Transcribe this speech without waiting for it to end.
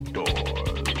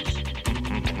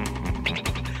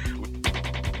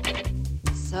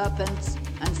serpents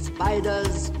and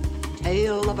spiders,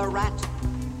 tail of a rat.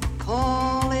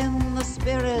 Call in the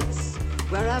spirits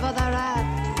wherever they're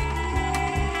at.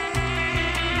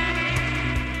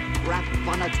 Rap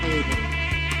on a table.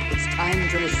 It's time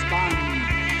to respond.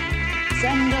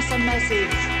 Send us a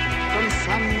message from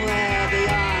somewhere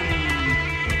beyond.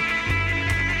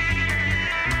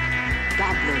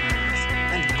 Goblins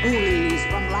and ghoulies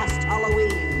from last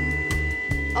Halloween,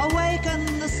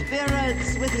 awaken the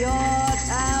spirits with your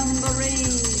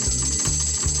tambourine.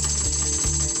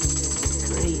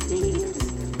 Creepies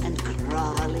and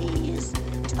crawlies,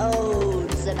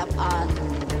 toads in a pond.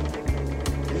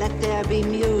 Let there be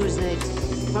music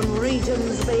from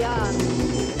regions beyond.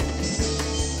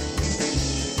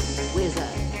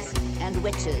 Wizards and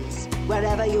witches,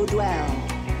 wherever you dwell,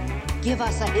 give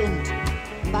us a hint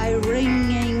by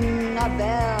ringing a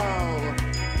bell.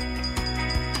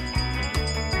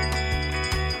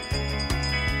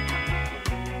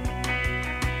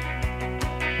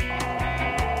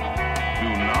 Do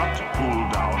not pull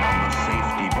down on the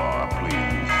safety bar,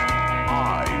 please. I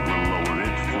will lower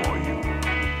it for you.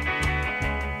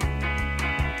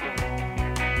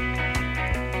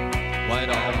 White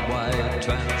on white,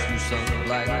 translucent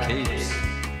black capes,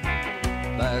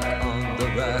 back on the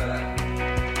rack.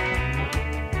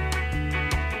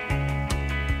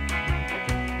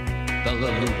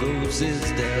 Bela Lugos is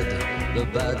dead, the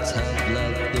bats have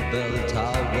left the bell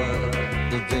tower,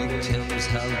 the victims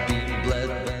have been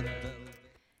bled.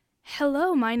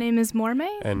 Hello, my name is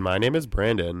Mormei. And my name is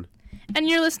Brandon. And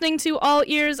you're listening to All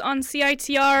Ears on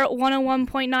CITR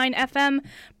 101.9 FM,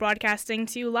 broadcasting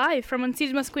to you live from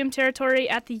unceded Musqueam territory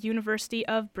at the University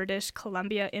of British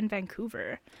Columbia in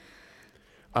Vancouver.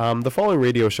 The following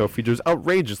radio show features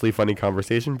outrageously funny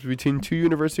conversations between two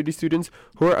university students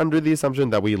who are under the assumption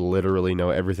that we literally know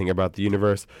everything about the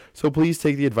universe. So please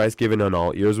take the advice given on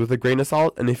All Ears with a grain of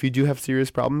salt, and if you do have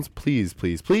serious problems, please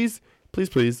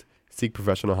seek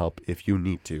professional help if you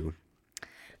need to.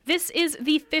 This is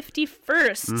the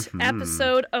 51st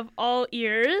episode of All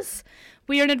Ears.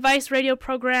 We are an advice radio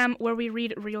program where we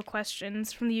read real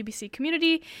questions from the UBC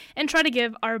community and try to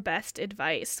give our best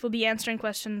advice. We'll be answering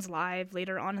questions live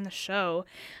later on in the show.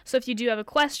 So if you do have a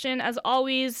question, as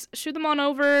always, shoot them on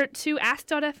over to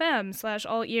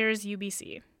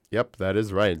ask.fm/allearsubc. Yep, that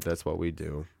is right. That's what we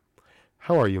do.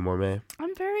 How are you, Mormei?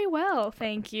 I'm very well,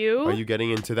 thank you. Are you getting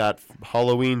into that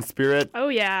Halloween spirit? Oh,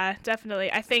 yeah,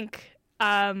 definitely. I think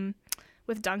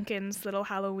with Duncan's little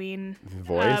Halloween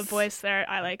voice there,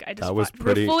 I just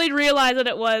fully realized that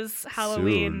it was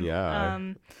Halloween. Soon, yeah.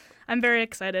 I'm very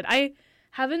excited. I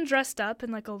haven't dressed up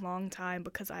in like a long time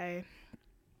because I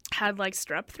had like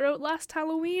strep throat last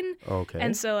Halloween. Okay.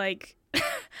 And so like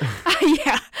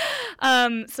yeah.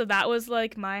 So that was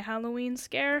like my Halloween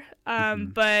scare.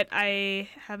 But I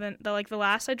haven't the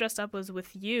last I dressed up was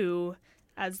with you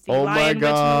as the Lion, Witch,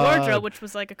 and the Wardrobe, which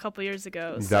was like a couple years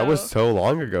ago. That was so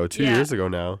long ago, 2 years ago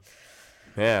now.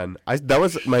 Man, that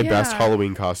was my best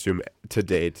Halloween costume to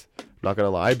date. Not gonna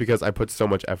lie, because I put so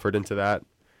much effort into that.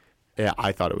 Yeah,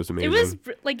 I thought it was amazing. It was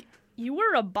like you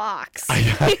were a box.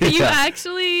 You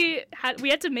actually we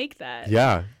had to make that.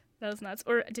 Yeah. That was nuts.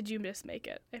 Or did you just make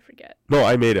it? I forget. No,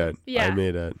 I made it. Yeah. I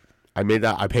made that.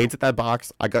 I painted that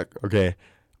box. I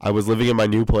was living in my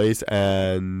new place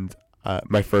and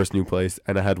my first new place,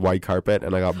 and I had white carpet,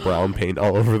 and I got brown paint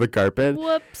all over the carpet.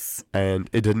 Whoops. And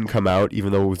it didn't come out,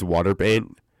 even though it was water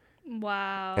paint.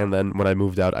 Wow. And then when I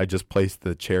moved out, I just placed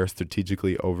the chair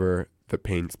strategically over the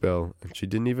paint spill, and she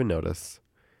didn't even notice.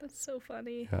 That's so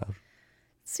funny. Yeah.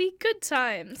 See, good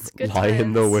times. Good Lion,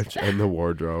 times. the Witch, and the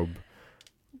Wardrobe.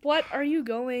 What are you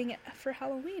going for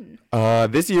Halloween?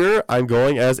 This year, I'm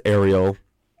going as Ariel.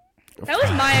 That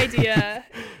was my idea.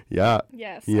 Yeah.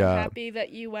 Yes. Yeah. I'm happy that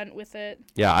you went with it.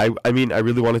 Yeah, I mean, I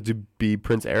really wanted to be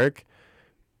Prince Eric,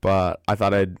 but I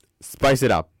thought I'd spice it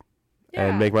up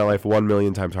and make my life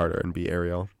 1,000,000 times harder and be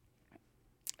Ariel.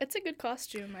 It's a good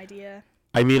costume idea.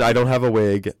 I mean, I don't have a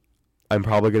wig. I'm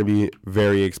probably going to be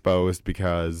very exposed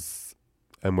because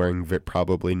I'm wearing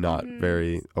probably not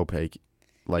very opaque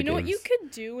leggings. You know what you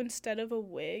could do instead of a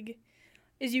wig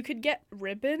is you could get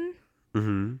ribbon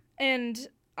and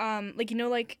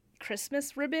like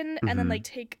Christmas ribbon and then like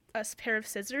take a pair of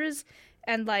scissors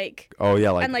and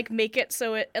and make it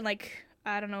so it and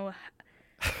I don't know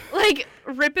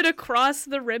rip it across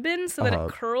the ribbon so that it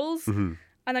curls and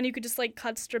then you could just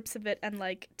cut strips of it and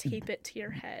tape it to your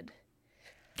head.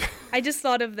 I just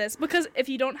thought of this because if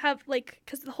you don't have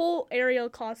because the whole Ariel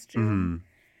costume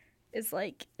is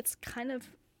it's kind of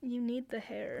you need the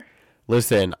hair.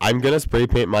 Listen, I'm gonna spray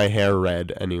paint my hair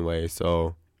red anyway,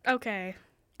 so okay.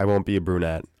 I won't be a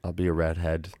brunette. I'll be a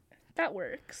redhead. That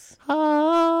works.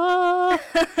 Ah,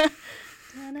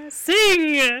 Gonna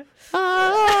sing.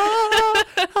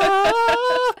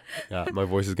 Yeah, my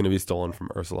voice is going to be stolen from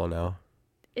Ursula now.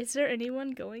 Is there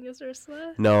anyone going as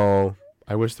Ursula? No,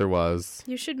 I wish there was.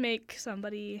 You should make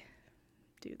somebody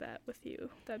do that with you.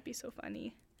 That'd be so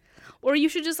funny. Or you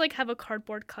should just like have a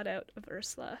cardboard cutout of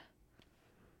Ursula.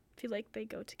 I feel like they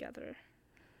go together.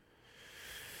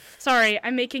 Sorry,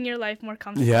 I'm making your life more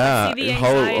comfortable. Yeah, I see the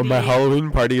anxiety. my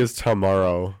Halloween party is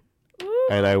tomorrow, Ooh.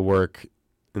 and I work,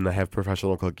 and I have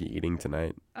professional cookie eating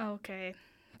tonight. Oh, okay.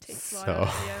 Takes a lot So, out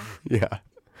of you. yeah.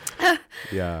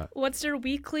 Yeah. What's your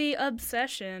weekly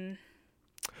obsession?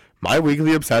 My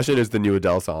weekly obsession is the new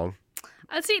Adele song.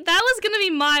 See, that was gonna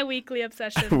be my weekly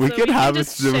obsession. We so can we have can a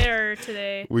just sim- share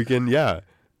today. We can, yeah.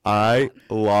 I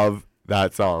love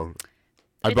that song.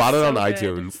 I It's bought it on so good.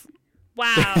 iTunes.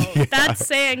 Wow, Yeah. that's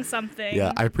saying something.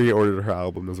 Yeah, I pre-ordered her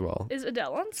album as well. Is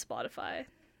Adele on Spotify?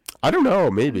 I don't know,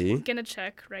 maybe. I'm gonna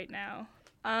check right now.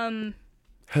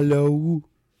 Hello,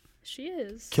 She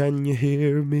is. can you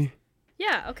hear me?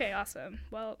 Yeah. Okay. Awesome.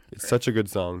 Well, It's such a good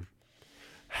song.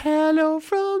 Hello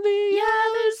from the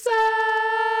other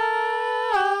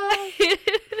side.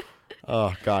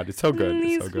 Oh God, it's so good.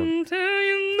 It's so good.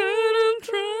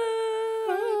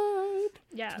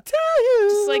 Yeah. Tell you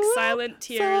Just like silent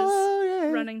tears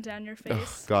sorry. running down your Oh,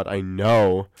 face. God, I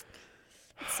know.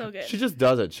 It's so good. She just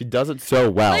does it. She does it so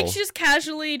well. Like she just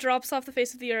casually drops off the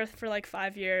face of the earth for like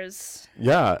 5 years.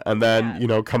 Yeah, and then, Yeah. you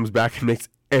know, comes back and makes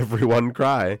everyone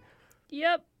cry.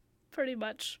 Yep, pretty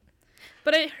much.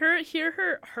 But I heard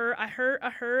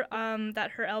that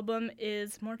her album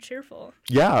is more cheerful.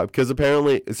 Yeah, because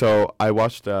apparently, so I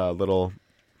watched a little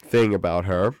thing about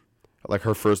her, like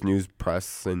her first news press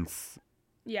since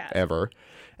Yeah. ever,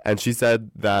 and she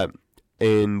said that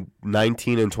in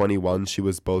 19 and 21, she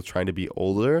was both trying to be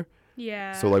older.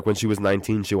 Yeah. So, like, when she was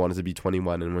 19, she wanted to be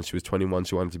 21, and when she was 21,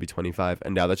 she wanted to be 25,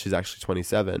 and now that she's actually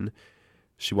 27,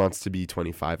 she wants to be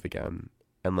 25 again,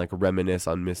 and, like, reminisce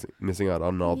on missing out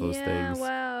on all those things.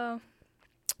 Wow.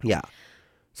 Yeah.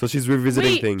 So she's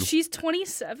revisiting Wait, things. she's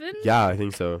 27? Yeah, I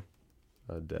think so.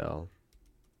 Adele.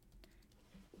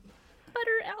 But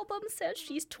her album says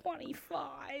she's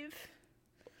 25.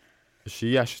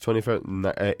 She's 25,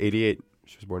 88.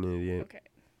 She was born in 88. Okay.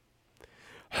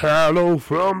 Hello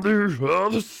from the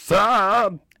other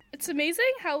side. It's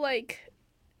amazing how, like,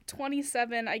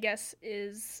 27, I guess,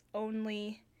 is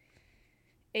only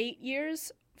 8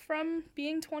 years from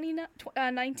being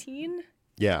 19.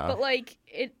 Yeah. But, like,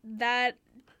 that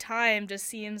time just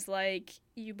seems like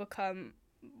you become,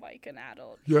 like, an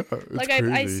adult. Yeah, it's Like,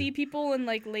 crazy. I see people in,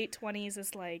 like, late 20s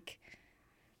as, like...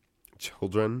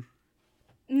 Children?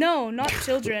 No, not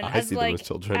children. I as, see them like, as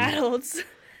children. adults.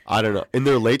 I don't know. In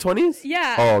their late 20s?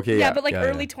 Yeah. Oh, okay, yeah. but, like, yeah,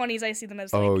 early yeah. 20s, I see them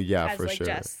as, like... Oh, yeah, as, for like, sure.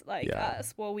 just, like, Yeah.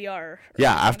 us. Well, we are.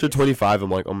 Yeah, early after 20s. 25,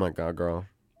 I'm like, oh my God, girl.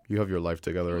 You have your life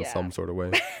together in Yeah. some sort of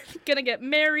way. Gonna get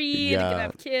married, Yeah. gonna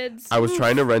have kids. I was Oof.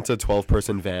 trying to rent a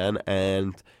 12-person van,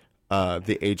 and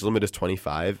the age limit is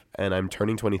 25, and I'm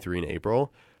turning 23 in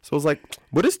April. So I was like,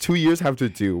 what does 2 years have to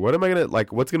do? What am I going to,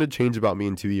 like, what's going to change about me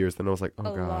in 2 years? Then I was like,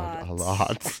 oh, A God, a lot.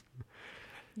 lot.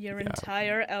 Your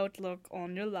entire outlook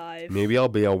on your life. Maybe I'll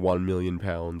be 1 million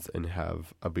pounds and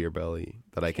have a beer belly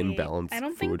that I can Okay, balance I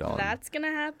don't food think on. that's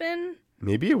gonna happen.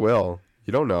 Maybe it will.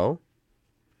 You don't know.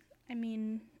 I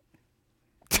mean,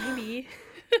 maybe.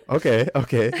 Okay.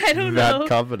 I don't that know.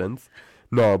 confidence.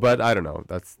 No, but I don't know.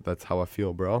 That's how I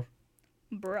feel, bro.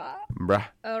 Bruh. Bruh.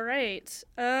 All right.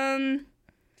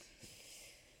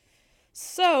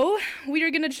 So we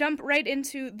are gonna jump right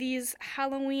into these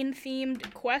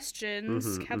Halloween-themed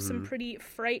questions. Have some pretty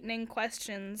frightening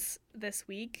questions this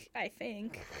week, I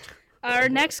think. Our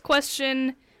next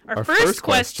question, our first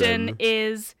question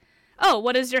is,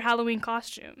 what is your Halloween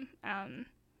costume?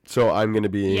 So I'm going to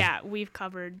be Yeah, we've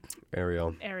covered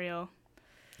Ariel.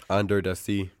 Under the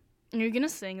sea. And you're gonna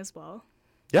sing as well.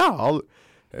 Yeah,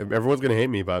 everyone's going to hate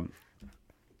me, but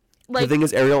Like, the thing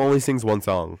is, Ariel only sings one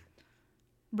song.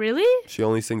 really? She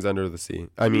only sings Under the Sea.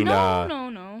 I mean,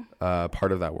 No.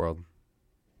 Part of that world.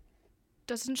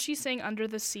 Doesn't she sing Under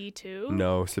the Sea too?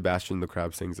 No, Sebastian the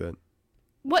Crab sings it.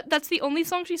 What? That's the only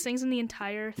song she sings in the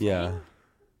entire thing? Yeah.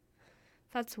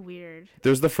 That's weird.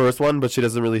 There's the first one, but she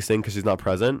doesn't really sing because she's not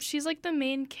present. She's like the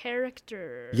main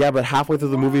character. Yeah, but halfway through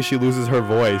the movie, she loses her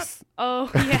voice. Oh,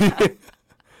 yeah.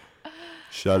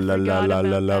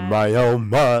 Sha-la-la-la-la-la, that. my oh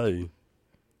my.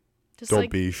 Just Don't like,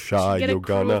 be shy, get a you're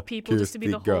crew of gonna people just to be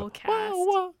kiss the girl. whole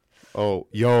cast. Oh,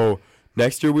 yo.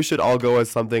 Next year, we should all go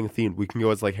as something themed. We can go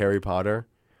as, like, Harry Potter.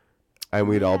 And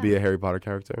we'd all be a Harry Potter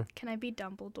character. Can I be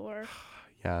Dumbledore?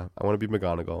 Yeah, I want to be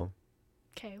McGonagall.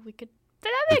 Okay, we could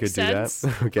That We makes could do that?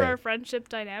 sense Okay. for our friendship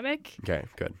dynamic. Okay,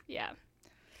 good. Yeah.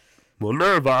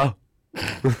 Minerva.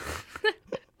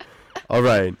 All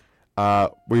right.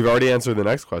 We've already answered the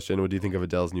next question. What do you think of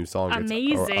Adele's new song?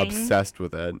 Amazing. Or obsessed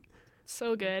with it.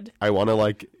 So good. I want to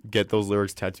like get those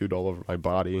lyrics tattooed all over my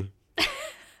body.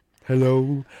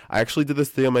 Hello. I actually did this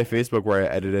thing on my Facebook where I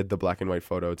edited the black and white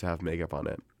photo to have makeup on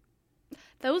it.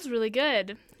 That was really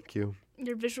good. Thank you.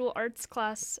 Your visual arts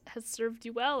class has served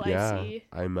you well, Yeah, I see.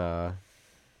 I'm I'm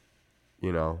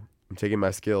taking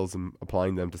my skills and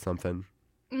applying them to something.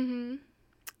 Mm-hmm.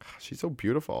 She's so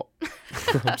beautiful.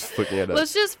 I'm just looking at it.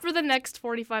 Let's just, for the next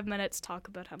 45 minutes, talk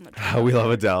about how much How we love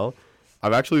Adele.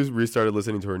 I've actually restarted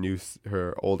listening to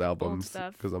her old albums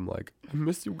stuff. because I'm like, I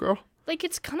miss you, girl. Like,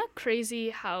 it's kind of crazy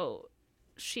how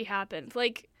she happened.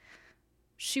 Like,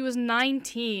 she was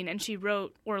 19 and she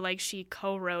wrote, or like she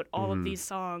co-wrote all of these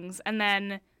songs, and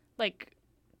then like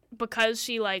because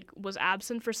she like was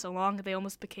absent for so long, they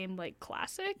almost became like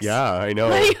classics. Yeah, I know.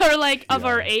 Like, or like of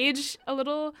our age a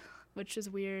little, which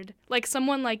is weird. Like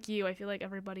Someone Like You, I feel like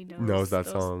everybody knows that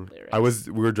those song. lyrics.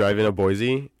 We were driving to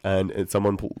Boise and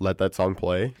someone let that song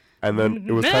play, and then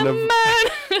it was kind of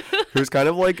it was kind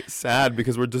of like sad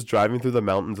because we're just driving through the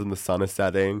mountains and the sun is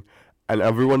setting. And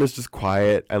everyone is just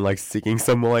quiet and like singing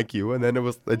Someone Like You, and then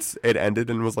it ended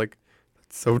and it was like,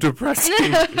 that's so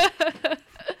depressing.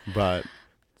 But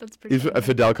That's pretty if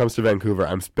Adele comes to Vancouver,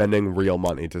 I'm spending real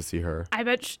money to see her. I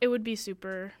bet it would be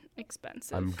super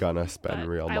expensive. I'm gonna spend but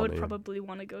real money. I would probably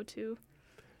want to go to.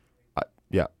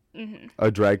 Yeah,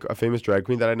 a famous drag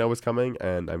queen that I know is coming,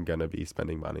 and I'm gonna be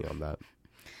spending money on that.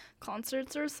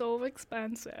 Concerts are so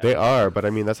expensive. They are, but I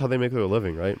mean that's how they make their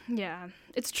living, right? Yeah,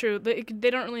 it's true. They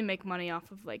don't really make money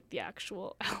off of like the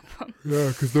actual album. Yeah,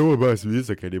 because no one buys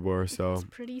music anymore. So It's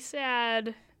pretty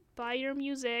sad. Buy your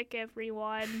music,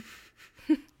 everyone.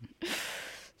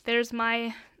 There's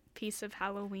my piece of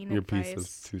Halloween your advice. piece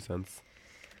is 2 cents.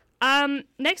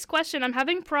 Next question. I'm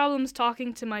having problems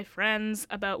talking to my friends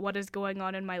about what is going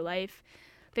on in my life.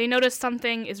 They notice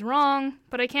something is wrong,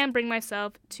 but I can't bring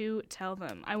myself to tell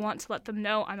them. I want to let them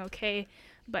know I'm okay,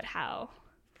 but how?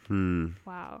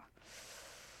 Wow.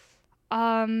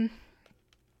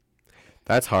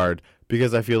 That's hard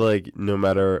because I feel like no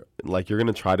matter, like, you're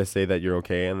gonna try to say that you're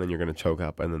okay, and then you're gonna choke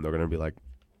up, and then they're gonna be like,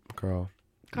 "Girl,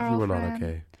 you were not Girlfriend.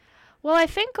 okay." Well, I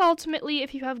think ultimately,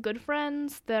 if you have good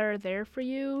friends, they're there for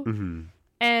you, Mm-hmm.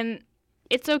 and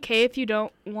it's okay if you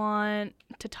don't want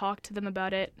to talk to them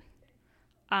about it.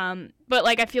 But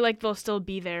like, I feel like they'll still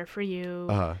be there for you,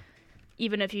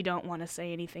 even if you don't want to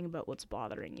say anything about what's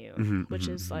bothering you, which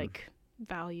is like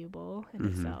valuable in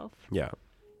itself. Yeah.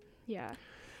 Yeah.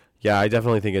 Yeah, I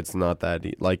definitely think it's not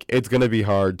that like it's gonna be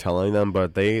hard telling them,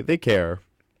 but they care.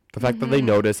 The fact that they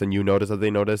notice and you notice that they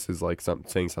notice is like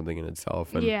saying something in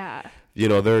itself. And Yeah. you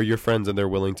know, they're your friends and they're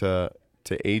willing to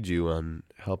aid you and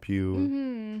help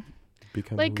you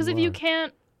become Like, because if you are.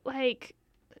 can't like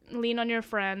lean on your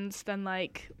friends, then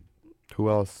like Who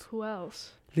else? who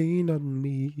else? Lean on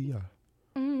me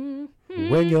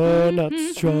when you're not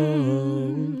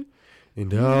strong,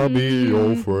 and I'll be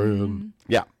your friend.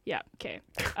 Yeah. Yeah. Okay.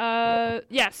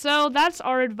 Yeah. So that's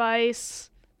our advice.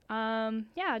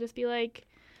 Yeah. Just be like,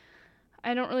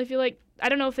 I don't really feel like. I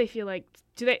don't know if they feel like.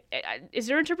 Do they? Is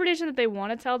there interpretation that they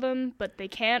want to tell them but they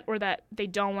can't, or that they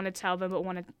don't want to tell them but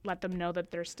want to let them know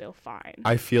that they're still fine?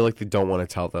 I feel like they don't want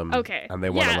to tell them. Okay. And they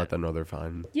want to Yeah. let them know they're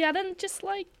fine. Yeah. Then just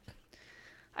like,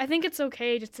 I think it's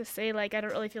okay just to say like, I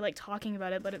don't really feel like talking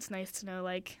about it, but it's nice to know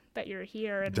like that you're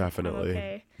here and Definitely. I'm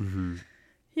okay. Mm-hmm.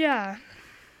 Yeah.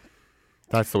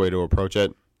 That's the way to approach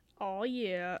it. Oh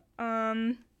yeah.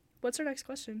 What's our next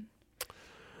question?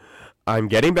 I'm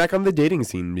getting back on the dating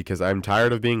scene because I'm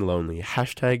tired of being lonely.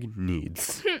 #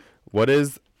 needs. What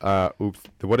is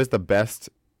the best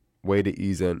way to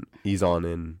ease on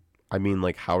in? I mean,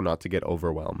 like, how not to get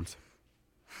overwhelmed.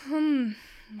 Oh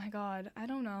my God, I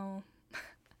don't know.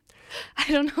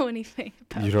 I don't know anything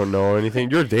about. You don't know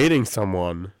anything? You're dating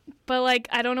someone. But like,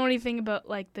 I don't know anything about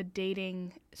like the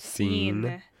dating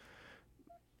scene.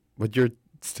 But you're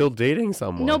still dating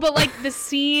someone. No, but like the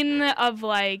scene of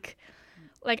like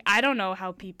I don't know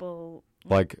how people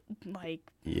like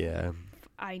yeah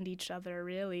find each other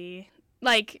really.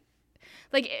 Like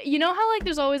you know how like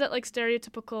there's always that like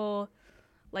stereotypical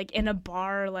like in a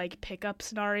bar like pickup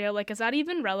scenario. Like, is that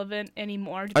even relevant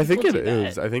anymore? Do I think people it do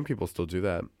is. that? I think people still do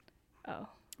that. Oh.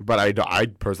 But I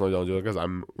personally don't do it because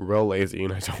I'm real lazy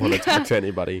and I don't want to talk to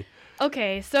anybody.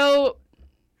 Okay, so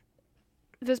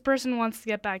this person wants to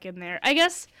get back in there. I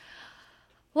guess,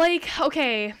 like,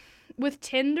 okay, with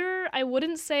Tinder, I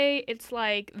wouldn't say it's,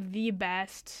 like, the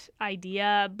best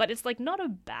idea, but it's, like, not a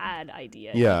bad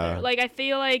idea. Yeah. Either. Like, I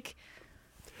feel like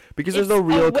Because there's no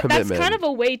real commitment. That's kind of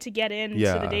a way to get into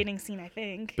the dating scene, I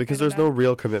think. Because there's no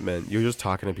real commitment. You're just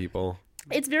talking to people.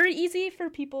 It's very easy for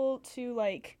people to,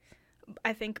 like,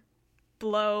 I think,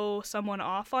 blow someone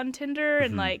off on Tinder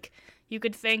and, like, you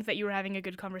could think that you were having a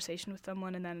good conversation with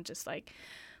someone and then just, like,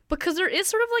 because there is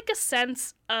sort of, like, a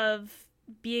sense of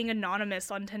being anonymous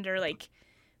on Tinder, like,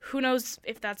 who knows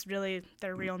if that's really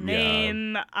their real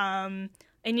name, and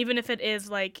even if it is,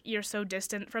 like, you're so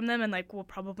distant from them and, like, we'll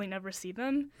probably never see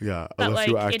them. Yeah, but, like,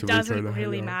 it doesn't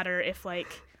really matter if,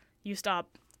 like, you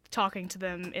stop talking to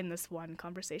them in this one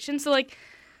conversation. So, like,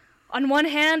 on one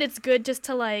hand, it's good just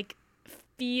to, like,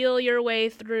 feel your way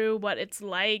through what it's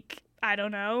like. I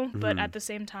don't know. But at the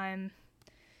same time,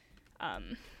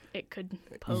 it could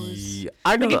pose...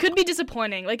 it could be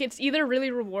disappointing. Like, it's either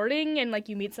really rewarding and, like,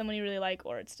 you meet someone you really like,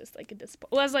 or it's just, like, a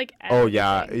disappointment. Well, it's, like...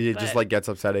 it just, like, gets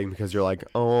upsetting because you're like,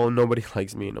 oh, nobody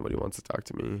likes me, nobody wants to talk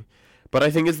to me. But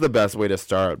I think it's the best way to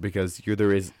start because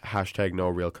there is #no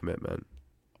real commitment.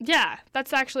 Yeah,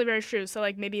 that's actually very true. So,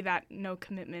 like, maybe that no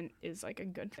commitment is, like, a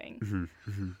good thing.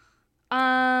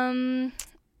 And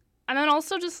then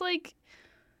also just, like...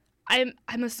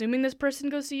 I'm assuming this person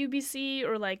goes to UBC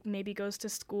or, like, maybe goes to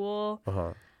school.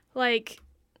 Like,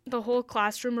 the whole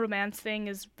classroom romance thing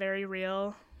is very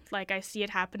real. Like, I see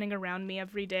it happening around me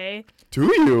every day. Do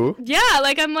you? Yeah,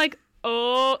 like, I'm like,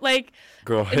 oh, like...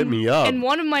 Girl, hit me up. In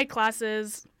one of my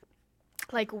classes,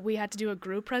 like, we had to do a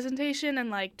group presentation, and,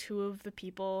 like, two of the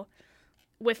people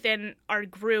within our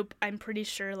group, I'm pretty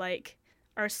sure, like,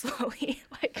 are slowly,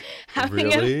 like,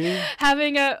 having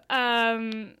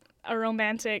a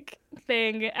romantic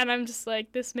thing, and I'm just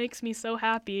like, this makes me so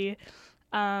happy.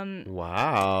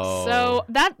 Wow. So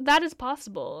that is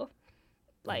possible.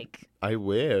 Like, I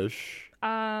wish.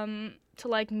 To,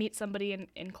 like, meet somebody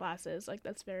in classes. Like,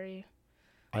 that's very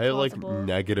I possible. Like,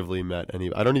 negatively met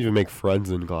I don't even make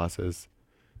friends in classes.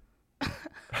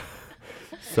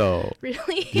 So.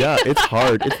 Really? Yeah, it's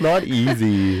hard. It's not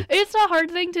easy. It's a hard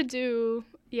thing to do.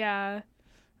 Yeah.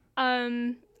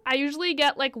 I usually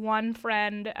get, like, one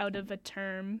friend out of a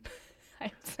term, I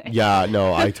would say. Yeah,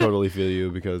 no, I totally feel you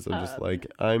because I'm just like,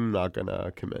 I'm not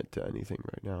gonna commit to anything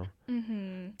right now.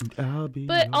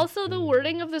 But also the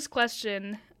wording of this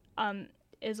question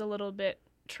is a little bit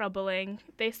troubling.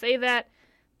 They say that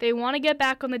they want to get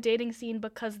back on the dating scene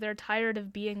because they're tired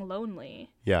of being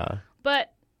lonely. Yeah.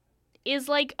 But is,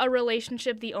 like, a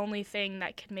relationship the only thing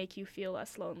that can make you feel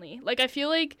less lonely? Like, I feel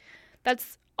like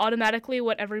that's automatically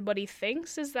what everybody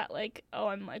thinks is that, like, oh,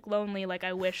 I'm, like, lonely, like,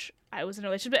 I wish I was in a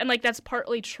relationship, and, like, that's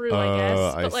partly true, I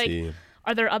guess, but, like,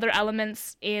 are there other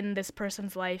elements in this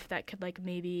person's life that could, like,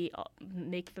 maybe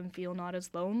make them feel not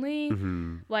as lonely?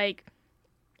 Like,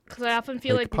 because I often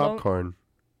feel like popcorn.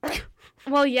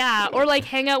 Well, yeah, or, like,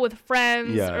 hang out with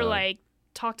friends, or, like,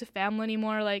 talk to family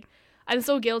anymore. Like, I'm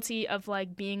so guilty of,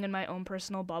 like, being in my own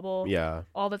personal bubble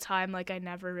all the time. Like, I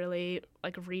never really,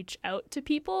 like, reach out to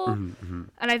people. And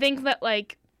I think that,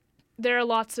 like, there are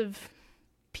lots of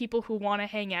people who want to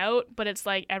hang out, but it's,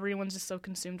 like, everyone's just so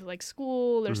consumed with, like,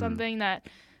 school or something that,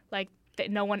 like, that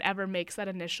no one ever makes that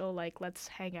initial, like, let's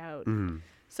hang out.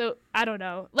 So, I don't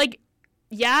know. Like,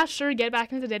 yeah, sure, get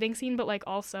back into the dating scene, but, like,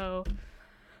 also,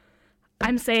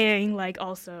 I'm saying, like,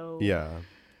 also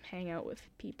hang out with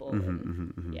people.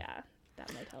 Yeah.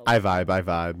 That might help. I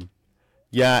vibe.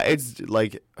 Yeah, it's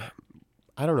like,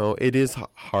 I don't know. It is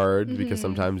hard because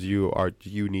sometimes you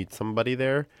need somebody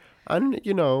there, and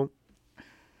you know,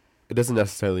 it doesn't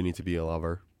necessarily need to be a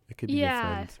lover. It could be a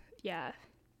friend. Yeah.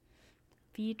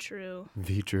 Be true.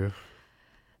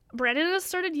 Brandon has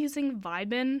started using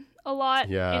vibin a lot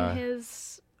in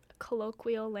his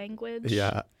colloquial language.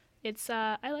 Yeah. It's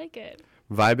I like it.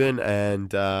 Vibin,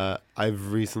 and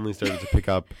I've recently started to pick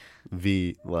up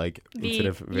V, like, instead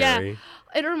of very. Yeah.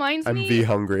 It reminds me V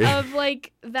hungry. of,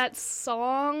 like, that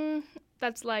song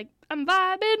that's like, I'm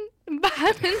vibing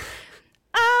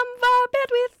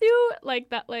with you. Like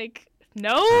that, like,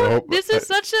 nope. This is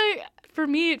such a, for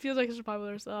me, it feels like such a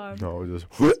popular song. No, just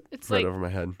it's right like, over my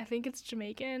head. I think it's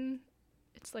Jamaican.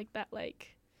 It's like that,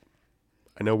 like.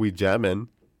 I know We Jammin'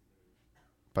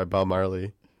 by Bob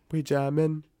Marley. We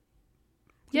jammin'.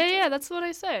 Yeah, that's what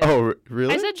I said. Oh,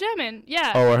 really? I said jammin',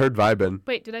 yeah. Oh, I heard vibin'.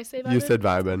 Wait, did I say vibin'? You said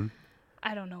vibin'.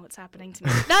 I don't know what's happening to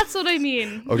me. That's what I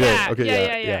mean. Okay,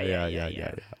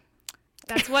 yeah.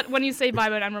 That's what, when you say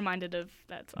vibin', I'm reminded of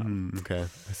that song. Okay,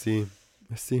 I see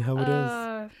how it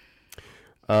is.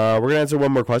 We're going to answer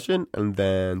one more question and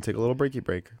then take a little breaky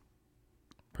break.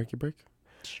 Breaky break?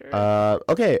 Sure.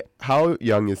 Okay, how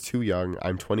young is too young?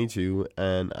 I'm 22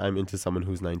 and I'm into someone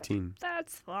who's 19.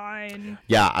 That's fine.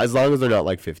 Yeah, as long as they're not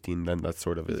like 15, then that's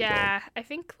sort of it. Yeah, I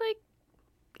think like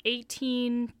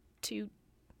 18 to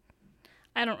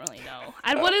I don't really know.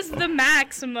 What is the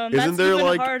maximum? Isn't That's there even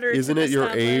like, harder isn't to it your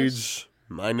establish. age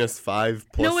minus 5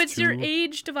 plus 2? No, it's your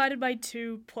age divided by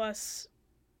 2 plus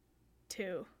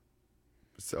 2.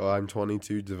 So I'm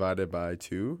 22 divided by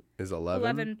 2 is 11.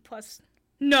 11 plus...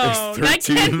 No, It's that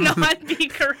 13. cannot be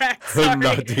correct. Sorry. I'm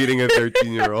not dating a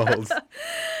 13-year-old.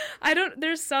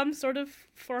 There's some sort of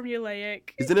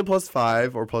formulaic... Isn't it plus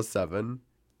 5 or plus 7?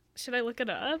 Should I look it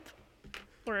up?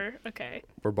 Or, okay.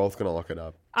 We're both going to look it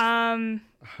up.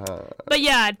 But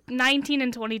yeah, 19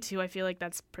 and 22, I feel like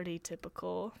that's pretty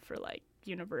typical for, like,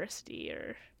 university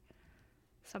or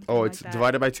something like that. It's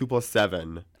divided by 2 plus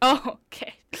 7. Oh,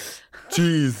 okay.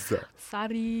 Jeez.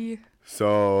 Sorry.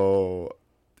 So,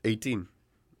 18.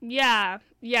 Yeah,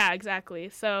 exactly.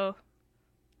 So,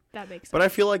 that makes sense. But I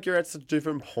feel like you're at such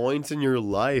different points in your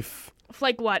life.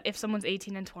 Like what? If someone's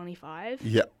 18 and 25?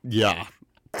 Yeah.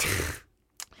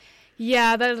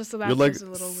 Yeah, that is You're like a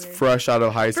little weird. fresh out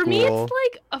of high school. For me, it's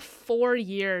like a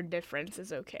 4-year difference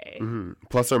is okay. Mm-hmm.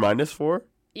 Plus or minus 4?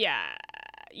 Yeah.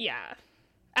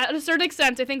 At a certain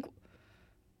extent, I think,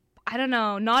 I don't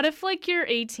know, not if like you're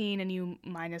 18 and you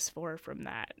minus 4 from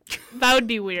that. That would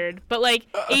be weird. But like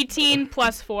 18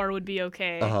 plus 4 would be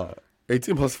okay.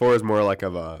 18 plus 4 is more like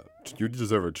you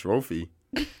deserve a trophy.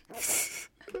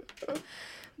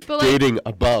 But like, Dating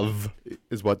above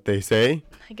is what they say.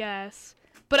 I guess.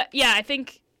 But yeah, I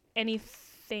think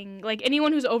anything, like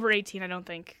anyone who's over 18, I don't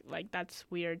think like that's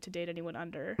weird to date anyone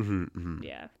under. Mm-hmm.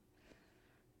 Yeah.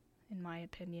 In my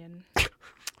opinion.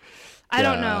 I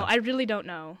don't know. I really don't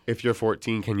know. If you're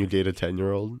 14, can you date a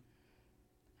 10-year-old?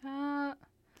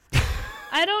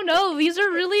 I don't know. These are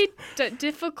really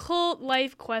difficult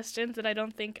life questions that I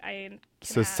don't think I can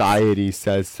Society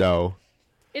says so.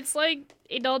 It's like,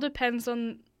 it all depends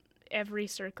on every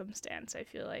circumstance, I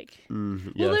feel like. Yes.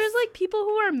 Well, there's like people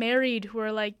who are married who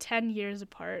are like 10 years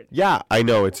apart. Yeah, I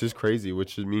know. It's just crazy,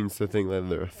 which means to think that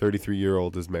a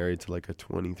 33-year-old is married to like a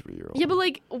 23-year-old. Yeah, but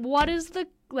like, what is the,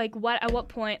 like, what, at what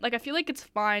point? Like, I feel like it's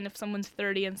fine if someone's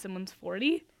 30 and someone's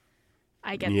 40.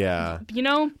 I get that. You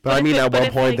know? But I mean, at one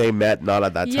point they met, not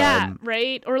at that time. Yeah,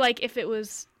 right? Or like, if it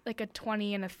was like a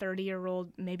 20 and a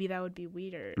 30-year-old, maybe that would be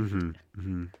weird.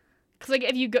 Because like,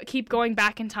 if you keep going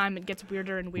back in time, it gets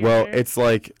weirder and weirder. Well, it's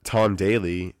like Tom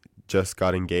Daly just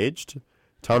got engaged.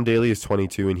 Tom Daly is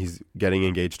 22 and he's getting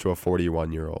engaged to a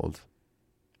 41-year-old.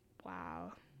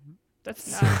 Wow.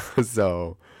 That's nuts.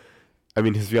 So, I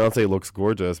mean, his fiance looks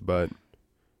gorgeous, but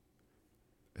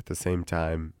at the same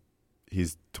time,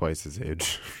 he's twice his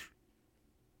age.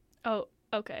 Oh,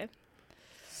 okay.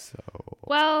 So.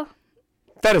 Well,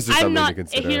 that is just I'm something not to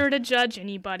consider. here to judge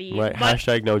anybody. Right. But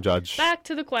Hashtag no judge. back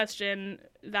to the question.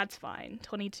 That's fine.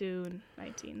 22 and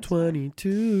 19.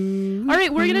 22. All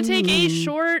right, we're going to take a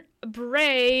short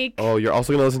break. Oh, you're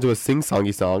also going to listen to a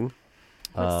sing-songy song.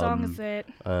 What song is it?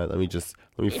 Let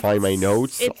me find my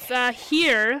notes. It's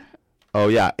Here. Oh,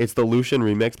 yeah. It's the Lucian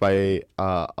remix by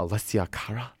Alessia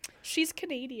Cara. She's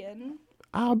Canadian.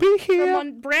 I'll be here.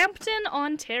 From Brampton,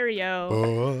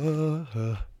 Ontario.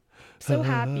 So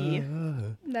happy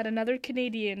that another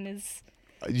Canadian is...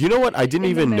 You know what? I didn't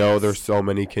even know mix. there's so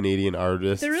many Canadian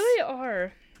artists. There really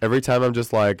are. Every time I'm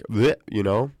just like, bleh, you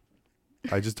know?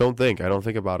 I just don't think. I don't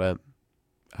think about it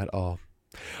at all.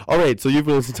 All right, so you've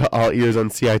been listening to All Ears on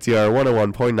CITR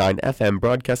 101.9 FM,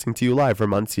 broadcasting to you live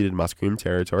from unceded Musqueam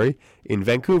territory in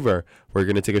Vancouver. We're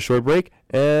going to take a short break,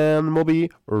 and we'll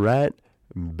be right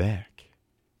back.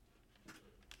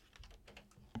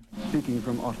 Speaking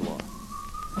from Ottawa.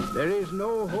 There is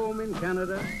no home in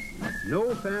Canada,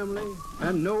 no family,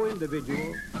 and no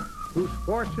individual whose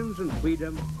fortunes and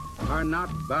freedom are not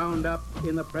bound up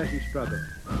in the present struggle.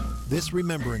 This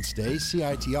Remembrance Day,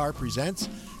 CITR presents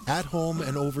At Home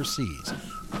and Overseas.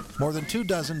 More than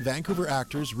 24 Vancouver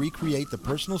actors recreate the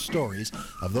personal stories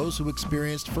of those who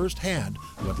experienced firsthand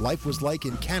what life was like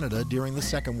in Canada during the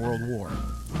Second World War.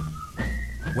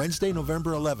 Wednesday,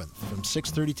 November 11th from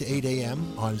 6:30 to 8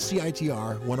 a.m. on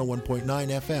CITR 101.9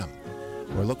 FM.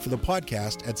 Or look for the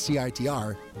podcast at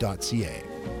CITR.ca.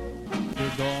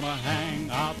 We're gonna hang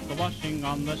out the washing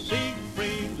on the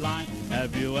Siegfried line.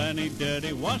 Have you any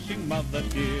dirty washing, mother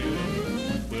dear?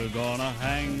 We're gonna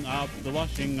hang out the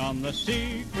washing on the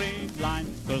Siegfried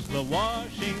line, 'cause the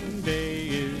washing day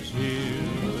is here.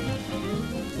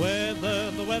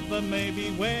 Whether the weather may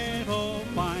be wet or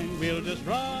fine, we'll just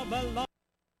rub along.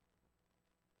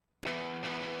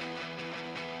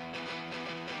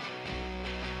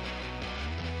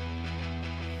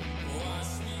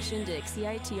 Shindig,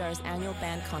 CITR's annual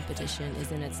band competition,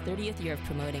 is in its 30th year of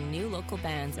promoting new local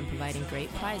bands and providing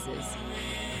great prizes.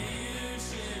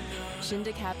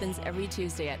 Shindig happens every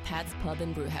Tuesday at Pat's Pub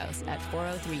and Brewhouse at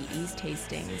 403 East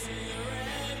Hastings.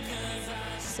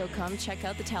 So come check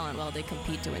out the talent while they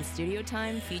compete to win studio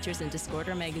time, features in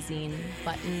Discorder magazine,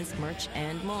 buttons, merch,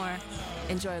 and more.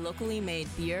 Enjoy locally made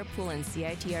beer, pool, and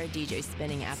CITR DJ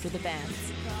spinning after the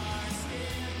bands.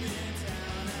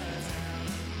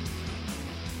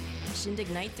 Shindig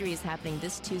Night 3 is happening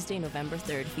this Tuesday, November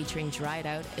 3rd, featuring Dried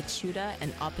Out, Achuda,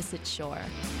 and Opposite Shore.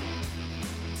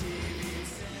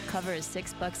 Cover is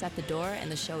 $6 at the door,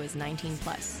 and the show is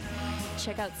 19+.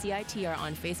 Check out CITR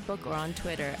on Facebook or on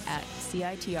Twitter at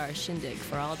CITR Shindig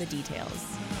for all the details.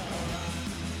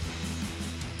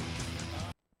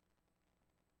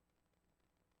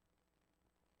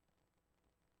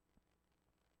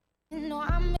 No,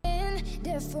 I'm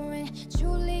indifferent.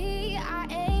 Truly, I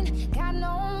ain't got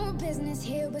no business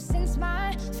here. But since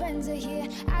my friends are here,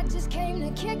 I just came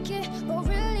to kick it. But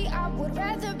really, I would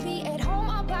rather be at home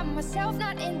all by myself,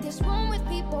 not in this room with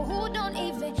people who don't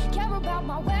even care about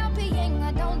my well-being.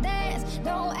 I don't dance,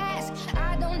 don't ask,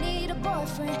 I don't need a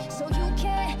boyfriend. So you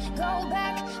can't go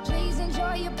back, please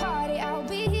enjoy your party. I'll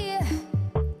be here,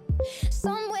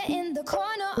 somewhere in the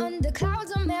corner, under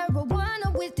clouds of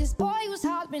marijuana, with this boy who's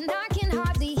hollering I can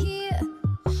hardly hear.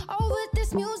 Over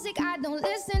this music I don't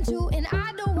listen to, and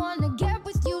I don't wanna get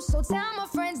with you. So tell my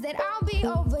friends that I'll be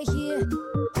over here.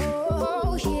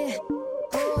 Oh, here.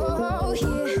 Oh,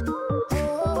 here.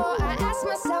 Oh, I ask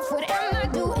myself, what am I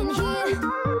doing here?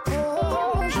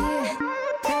 Oh, here.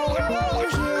 Oh,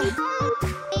 here.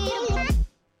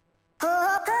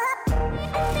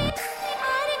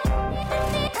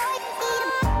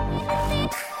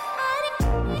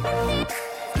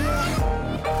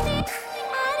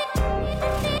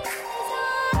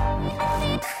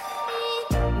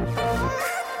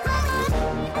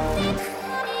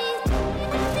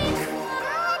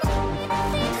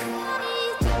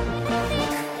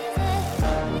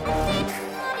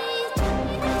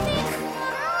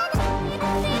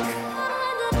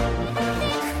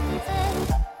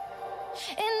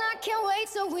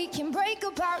 We can break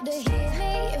apart to hear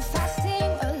me if I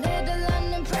seem a little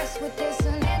unimpressed with this.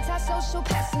 An antisocial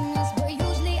pessimist, but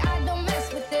usually I don't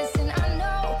mess with this. And I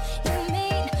know you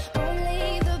mean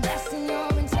only the best, and your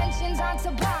intentions aren't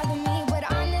to bother me. But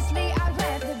honestly, I'd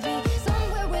rather be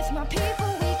somewhere with my people.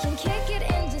 We can kick it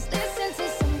and just listen to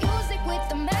some music with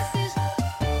the message.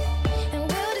 And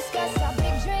we'll discuss our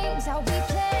big dreams, how we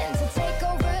plan to take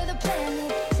over the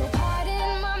planet. So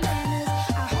pardon my manners,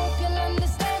 I hope you'll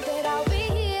understand that I'll be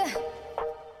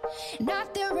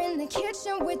not there in the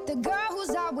kitchen with the girl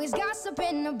who's always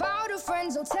gossiping about her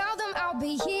friends. Oh, tell them I'll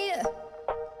be here,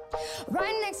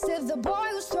 right next to the boy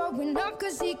who's throwing up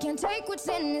cause he can't take what's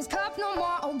in his cup no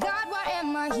more. Oh God, why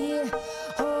am I here?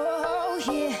 Oh,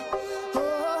 here.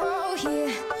 Oh,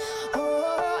 here.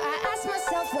 Oh, I ask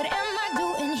myself, what am I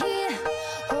doing here?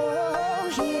 Oh,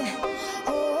 here.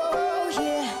 Oh,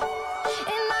 here.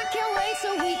 And I can't wait so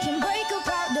we can break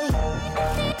apart the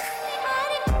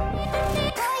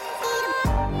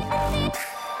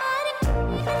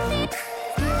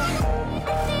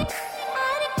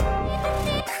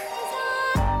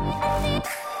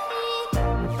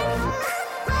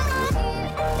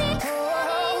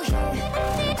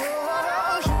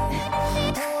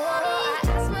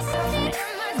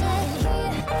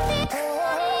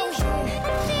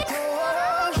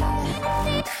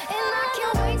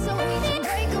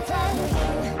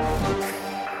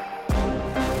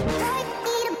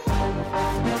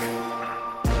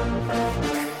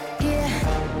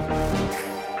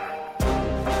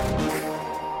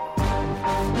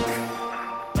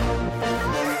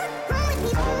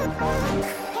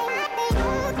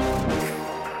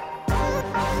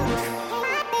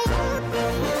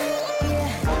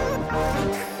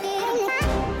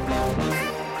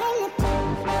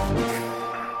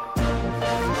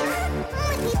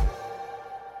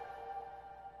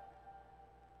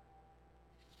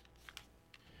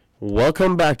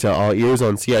Welcome back to All Ears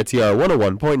on CITR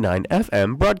 101.9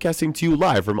 FM, broadcasting to you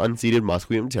live from unceded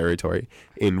Musqueam territory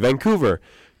in Vancouver.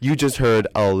 You just heard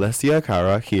Alessia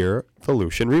Cara here, the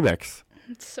Lucian remix.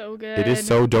 It's so good. It is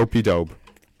so dopey dope.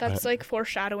 That's like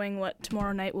foreshadowing what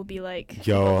tomorrow night will be like.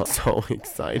 Yo, I'm so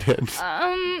excited.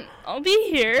 I'll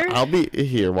be here. I'll be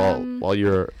here while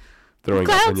you're throwing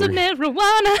clouds of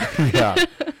marijuana. Yeah.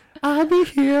 I'll be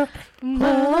here.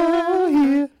 Oh,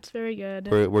 yeah. It's very good.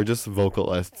 We're just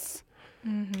vocalists.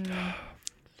 Mm-hmm.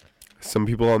 Some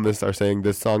people on this are saying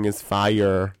this song is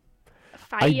fire.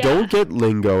 I don't get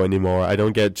lingo anymore. I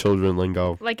don't get children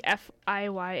lingo. Like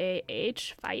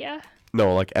F-I-Y-A-H? Fire?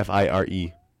 No, like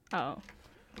F-I-R-E. Oh.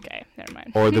 Okay, never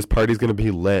mind. Or this party's going to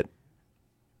be lit.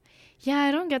 Yeah,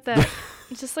 I don't get that.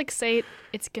 Just like say it,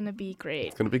 it's gonna be great.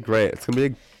 It's gonna be great. It's gonna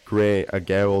be a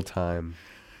gay old time.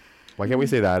 Why can't we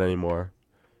say that anymore?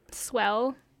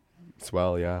 Swell.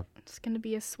 Swell, yeah. It's gonna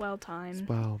be a swell time.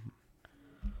 Swell.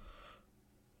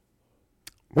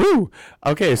 Woo!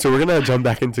 Okay, so we're gonna jump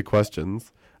back into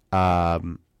questions. Yeah,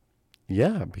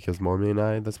 because Mormei and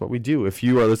I, that's what we do. If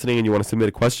you are listening and you want to submit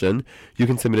a question, you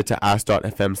can submit it to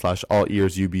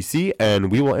ask.fm/allearsubc,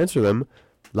 and we will answer them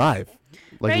live.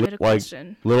 Like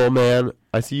little man,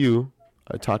 I see you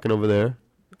talking over there.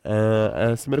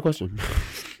 Submit a question.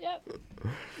 Yep,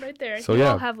 right there. So you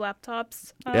yeah, all have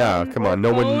laptops. Yeah, come on,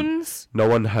 no one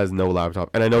has no laptop,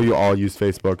 and I know you all use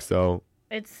Facebook, so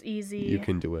it's easy. You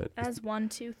can do it. As 1,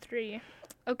 2, 3.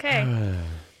 Okay.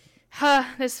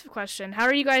 This question: how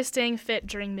are you guys staying fit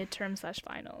during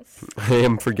midterm/finals? I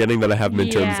am forgetting that I have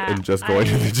midterms and just going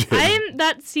to the gym.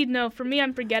 For me,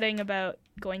 I'm forgetting about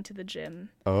going to the gym.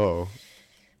 Oh.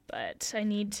 But I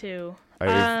need to.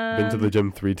 I've been to the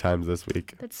gym 3 times this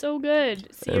week. That's so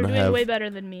good. See, you're doing way better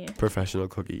than me. Professional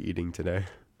cookie eating today.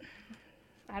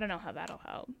 I don't know how that'll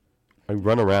help. I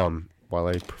run around while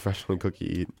I professionally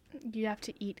cookie eat. You have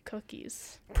to eat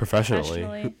cookies.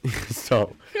 Professionally.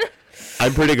 So,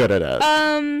 I'm pretty good at it.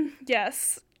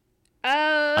 Yes.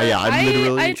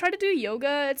 I try to do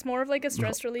yoga. It's more of like a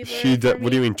stress reliever.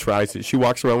 What do you mean tries to? She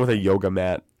walks around with a yoga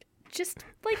mat. Just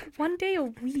like 1 day a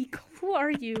week. Who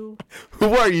are you?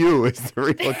 Who are you is the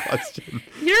real question.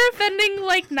 You're offending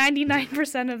like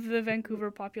 99% of the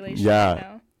Vancouver population right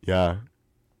now. Yeah.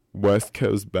 West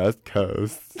Coast, best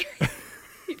coast.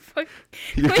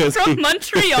 You're from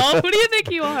Montreal. Who do you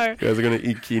think you are? You guys are going to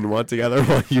eat quinoa together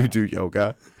while you do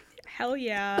yoga. Hell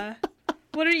yeah.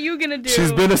 What are you going to do?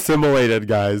 She's been assimilated,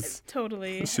 guys.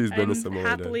 Totally. She's been assimilated.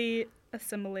 Happily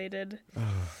assimilated.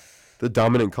 The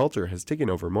dominant culture has taken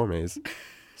over Mormei's,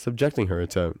 subjecting her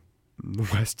to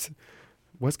West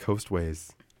Coast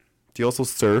ways. Do you also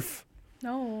surf?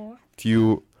 No. Are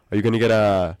you going to get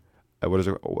a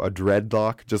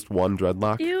dreadlock? Just one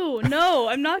dreadlock? Ew, no,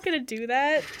 I'm not going to do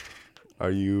that.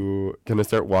 Are you going to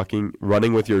start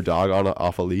running with your dog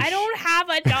off a leash? I don't have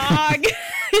a dog.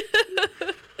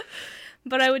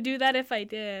 But I would do that if I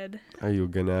did. Are you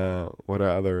going to,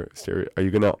 are you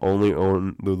going to only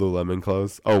own Lululemon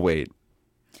clothes? Oh, wait.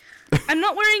 I'm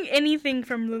not wearing anything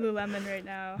from Lululemon right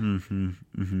now.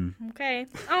 Okay.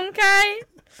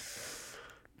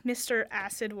 Mr.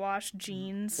 Acid Wash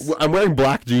jeans. Well, I'm wearing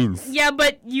black jeans. Yeah,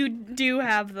 but you do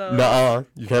have those. Nuh-uh.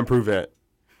 You can't prove it.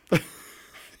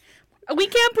 We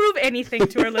can't prove anything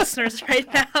to our listeners right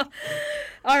now.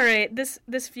 All right, this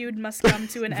feud must come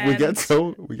to an end. We get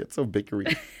so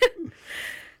bickery.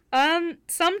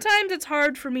 Sometimes it's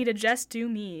hard for me to just do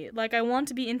me. Like, I want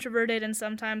to be introverted, and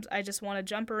sometimes I just want to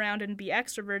jump around and be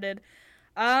extroverted.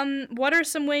 What are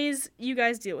some ways you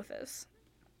guys deal with this?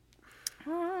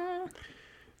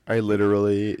 I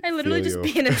literally just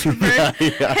be an introvert.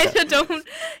 Yeah. I don't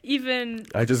even.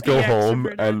 I just go home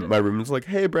and my roommate's like,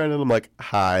 "Hey, Brandon." I'm like,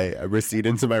 "Hi." I recede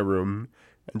into my room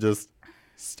and just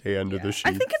stay under the sheets.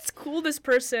 I think it's cool this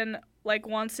person like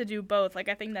wants to do both. Like,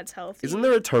 I think that's healthy. Isn't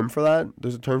there a term for that?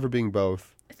 There's a term for being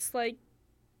both. It's like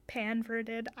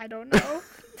panverted. I don't know.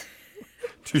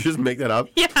 Did you just make that up?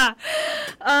 Yeah.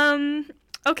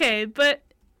 Okay, but.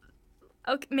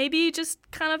 Okay, maybe just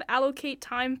kind of allocate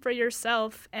time for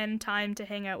yourself and time to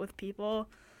hang out with people.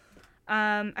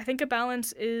 I think a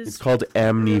balance is. It's called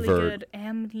ambivert. Really good.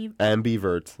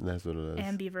 Ambivert. That's what it is.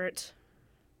 Ambivert.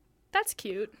 That's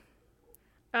cute.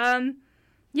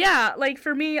 Yeah, like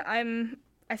for me, I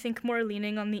think more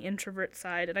leaning on the introvert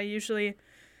side, and I usually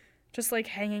just like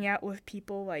hanging out with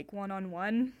people like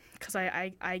one-on-one, because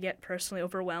I get personally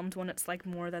overwhelmed when it's like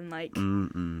more than like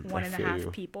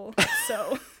 1.5 people.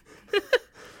 So.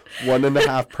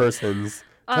 1.5 persons.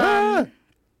 But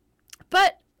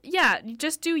yeah,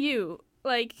 just do you.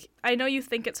 Like, I know you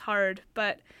think it's hard,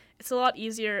 but it's a lot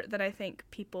easier than I think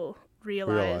people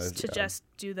realize to just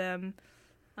do them.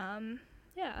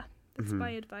 Yeah, that's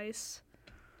my advice.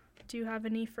 Do you have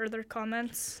any further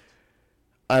comments?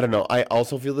 I don't know. I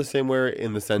also feel the same way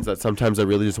in the sense that sometimes I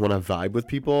really just want to vibe with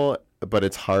people, but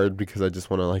it's hard because I just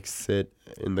want to like sit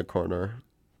in the corner.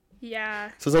 Yeah.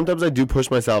 So sometimes I do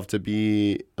push myself to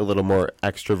be a little more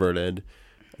extroverted,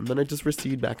 and then I just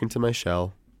recede back into my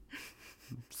shell.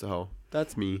 So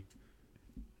that's me.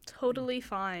 Totally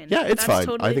fine. Yeah, it's fine.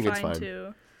 Totally I think fine it's fine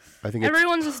too. I think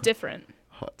everyone's just different.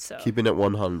 So keeping it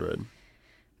 100.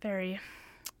 Very.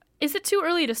 Is it too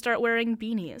early to start wearing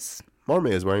beanies?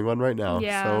 Mormei is wearing one right now.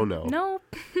 Yeah. So no. No.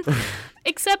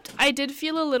 Except I did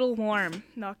feel a little warm.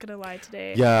 Not gonna lie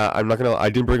today. Yeah, I'm not gonna. I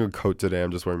didn't bring a coat today.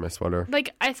 I'm just wearing my sweater.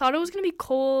 Like, I thought it was gonna be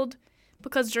cold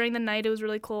because during the night it was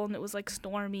really cold and it was like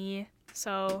stormy.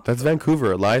 So That's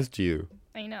Vancouver. It lies to you.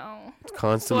 I know. It's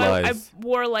constant So I lies.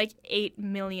 wore like 8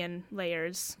 million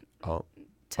layers Oh,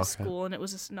 to okay. school, and it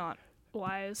was just not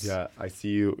wise. Yeah, I see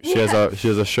you. She has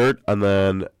a shirt and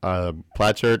then a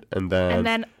plaid shirt and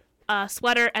then a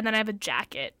sweater, and then I have a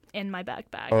jacket in my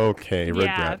backpack. Okay, Yeah,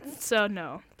 regret. so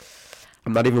no.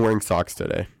 I'm not even wearing socks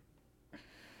today.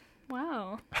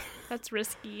 Wow, that's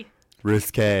risky.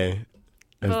 Risque,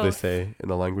 as they Both. say in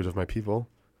the language of my people.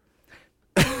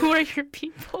 Who are your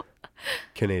people?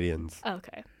 Canadians.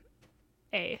 Okay.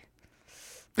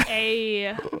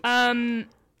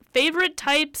 Favorite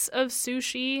types of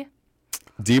sushi?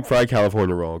 Deep fried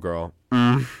California roll, girl.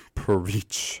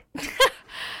 Preach.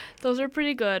 Those are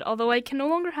pretty good, although I can no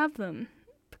longer have them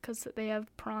because they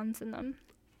have prawns in them.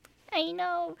 I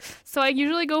know. So I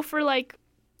usually go for like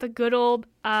the good old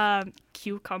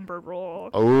cucumber roll.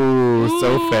 Oh,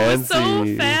 so fancy. So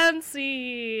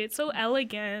fancy. It's so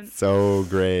elegant. So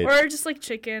great. Or just like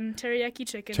chicken, teriyaki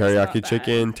chicken. Teriyaki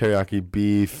chicken, teriyaki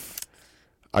beef,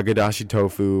 agadashi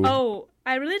tofu. Oh,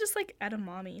 I really just like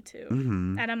edamame too.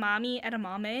 Mm-hmm.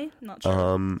 Edamame, not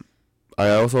sure. I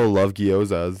also love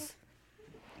gyozas.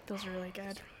 Those are really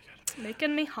good. It's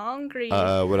making me hungry.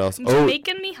 What else? It's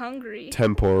making me hungry.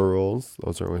 Tempura rolls.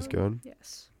 Those are always good.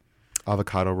 Yes.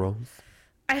 Avocado rolls.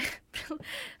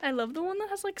 I love the one that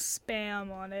has like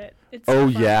Spam on it. It's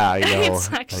Oh fun. yeah, I know.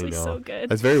 It's actually I know. so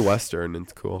good. It's very Western.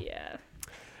 It's cool. Yeah.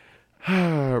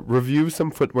 Review some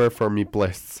footwear for me,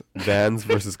 please. Vans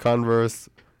versus Converse.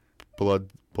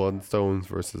 Bloodstones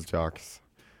versus Jocks.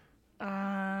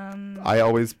 I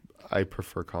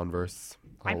prefer Converse.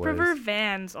 I Always. prefer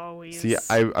Vans always. See,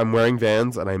 I'm wearing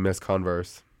Vans and I miss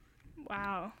Converse.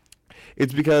 Wow.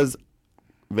 It's because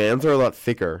Vans are a lot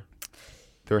thicker.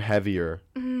 They're heavier.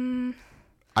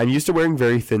 I'm used to wearing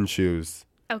very thin shoes.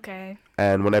 Okay.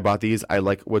 And when I bought these, I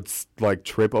would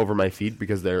trip over my feet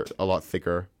because they're a lot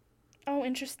thicker. Oh,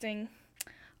 interesting.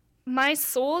 My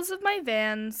soles of my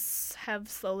Vans have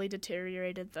slowly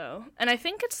deteriorated though, and I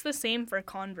think it's the same for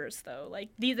Converse though. Like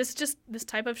this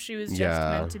type of shoe is just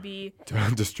meant to be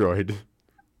destroyed.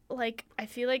 Like I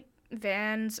feel like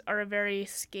Vans are a very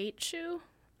skate shoe.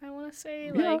 I want to say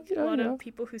a lot of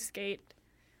people who skate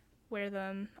wear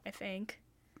them. I think.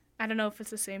 I don't know if it's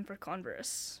the same for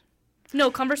Converse. No,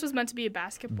 Converse was meant to be a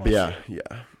basketball shoe.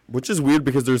 Yeah. Which is weird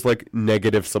because there's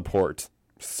negative support.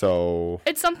 So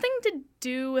it's something to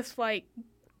do with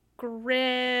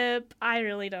grip. I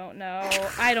really don't know.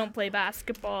 I don't play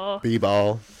basketball.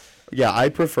 B-ball. Yeah, I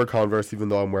prefer Converse even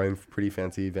though I'm wearing pretty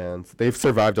fancy Vans. They've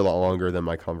survived a lot longer than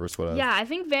my Converse would have. Yeah, I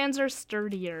think Vans are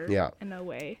sturdier. Yeah. In a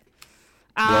way.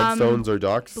 Bloodstones or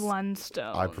Docs?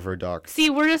 Blundstones. I prefer Docs.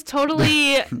 See, we're just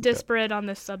totally disparate on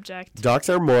this subject. Docs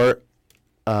are more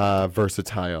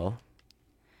versatile.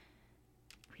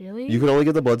 Really? You can only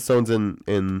get the Bloodstones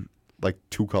in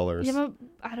 2 colors. Yeah, but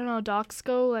I don't know. Docs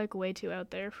go way too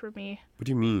out there for me. What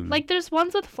do you mean? There's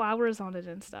ones with flowers on it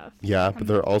and stuff. Yeah, but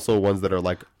there are also ones that are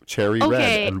cherry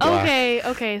red and black.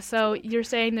 Okay. So you're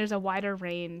saying there's a wider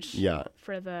range. Yeah.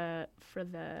 For the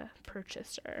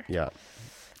purchaser. Yeah.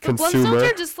 But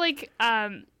Bloodstones are just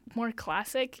more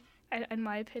classic, in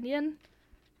my opinion.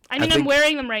 I mean, I'm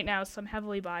wearing them right now, so I'm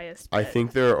heavily biased. I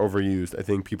think they're overused. I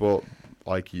think people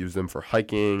use them for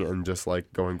hiking and just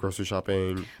going grocery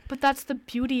shopping. But that's the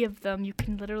beauty of them. You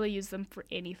can literally use them for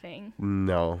anything.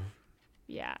 No.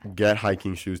 Yeah. Get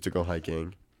hiking shoes to go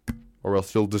hiking, or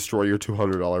else you'll destroy your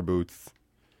 $200 boots.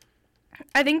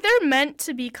 I think they're meant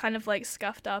to be kind of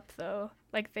scuffed up though.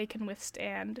 They can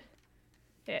withstand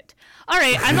it. All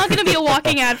right, I'm not going to be a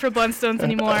walking ad for Bloodstones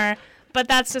anymore, but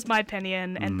that's just my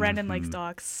opinion, and Brandon likes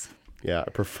Docs. Yeah, I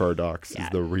prefer Docs is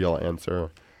the real answer.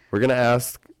 We're going to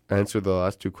answer the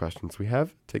last 2 questions we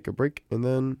have, take a break, and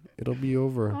then it'll be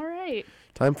over. All right.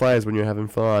 Time flies when you're having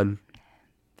fun.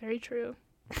 Very true.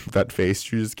 That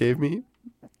face you just gave me?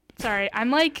 Sorry,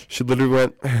 I'm She literally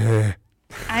went...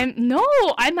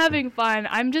 I'm having fun.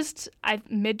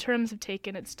 Midterms have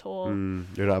taken its toll.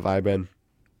 You're not vibing.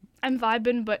 I'm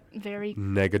vibing, but very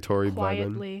negatory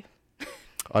quietly. Vibing.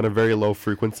 On a very low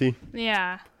frequency.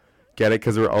 Yeah. Get it?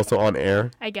 Because we're also on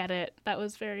air. I get it. That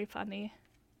was very funny.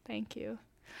 Thank you.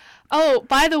 Oh,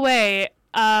 by the way,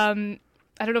 I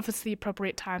don't know if it's the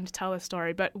appropriate time to tell this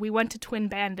story, but we went to Twin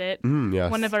Bandit,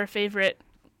 yes. one of our favorite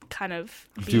kind of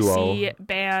BC duo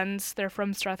bands. They're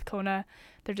from Strathcona.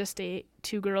 They're just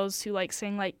 2 girls who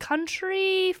sing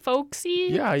country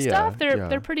folksy stuff.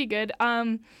 They're pretty good.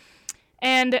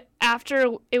 And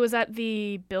after it was at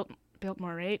the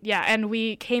Biltmore, right? Yeah, and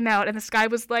we came out and this guy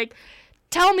was like,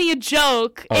 "Tell me a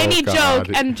joke, any joke,"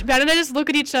 and Ben and I just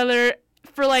look at each other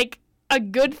for a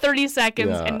good 30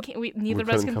 seconds, and neither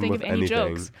of us can think of any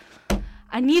jokes.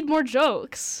 I need more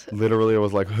jokes. Literally, I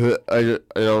was like, I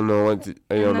don't know what to,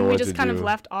 I don't know what to do. And then we just kind of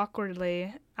left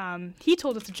awkwardly. He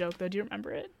told us a joke, though. Do you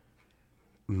remember it?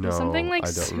 No, something like I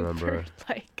don't super, remember.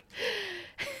 Like,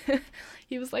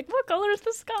 he was like, "What color is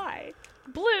the sky?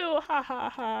 Blue, ha ha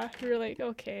ha." We were like,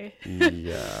 "Okay."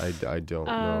 Yeah, I don't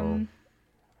know.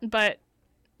 But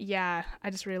yeah, I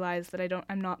just realized that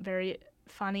I'm not very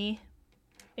funny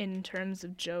in terms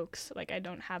of jokes. Like, I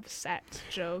don't have set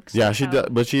jokes. Yeah, she does,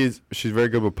 but she's very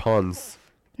good with puns.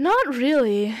 Not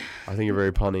really. I think you're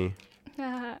very punny.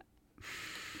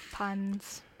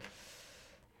 Puns.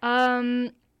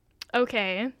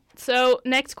 Okay. So,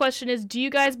 next question is, do you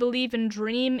guys believe in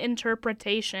dream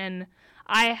interpretation?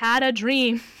 I had a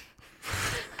dream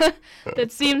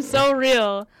that seems so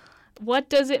real. What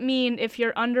does it mean if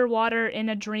you're underwater in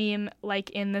a dream, like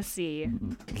in the sea?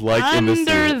 Like under in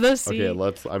the sea. the sea.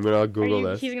 Okay, I'm gonna Google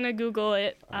this. He's gonna Google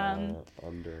it.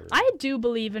 Under. I do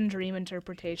believe in dream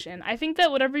interpretation. I think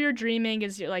that whatever you're dreaming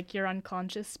is your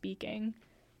unconscious speaking,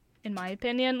 in my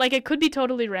opinion. Like, it could be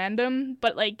totally random,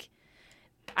 but like,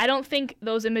 I don't think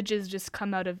those images just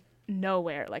come out of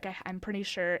nowhere. Like, I'm pretty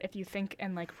sure if you think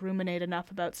and like ruminate enough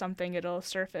about something, it'll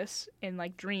surface in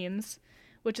like dreams,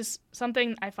 which is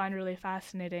something I find really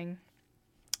fascinating.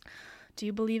 Do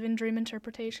you believe in dream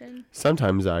interpretation?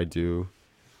 Sometimes I do.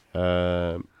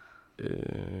 Sorry,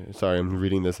 I'm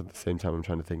reading this at the same time. I'm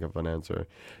trying to think of an answer.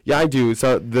 Yeah, I do.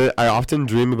 So I often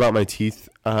dream about my teeth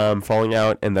falling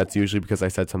out, and that's usually because I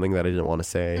said something that I didn't want to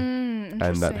say,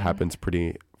 and that happens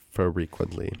pretty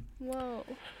frequently. Whoa.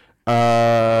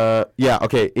 Yeah,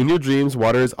 okay. In your dreams,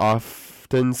 water is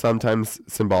often sometimes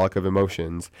symbolic of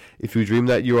emotions. If you dream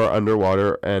that you are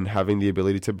underwater and having the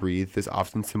ability to breathe, this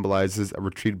often symbolizes a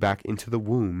retreat back into the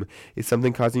womb. It's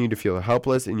something causing you to feel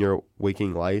helpless in your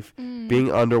waking life.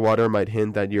 Being underwater might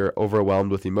hint that you're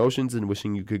overwhelmed with emotions and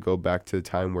wishing you could go back to the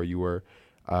time where you were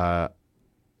a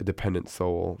dependent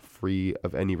soul, free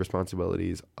of any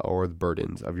responsibilities or the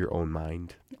burdens of your own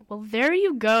mind. Well, there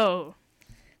you go.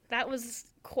 That was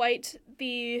quite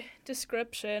the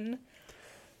description.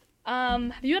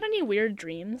 Have you had any weird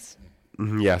dreams?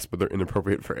 Yes, but they're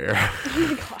inappropriate for air.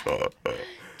 Oh my god.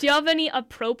 Do you have any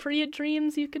appropriate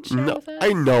dreams you could share with us?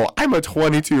 I know. I'm a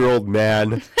 22-year-old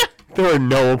man. There are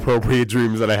no appropriate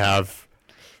dreams that I have.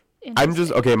 I'm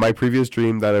just, okay, my previous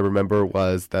dream that I remember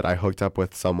was that I hooked up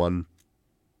with someone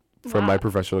from my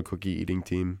professional cookie eating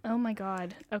team. Oh my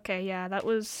god. Okay, yeah, that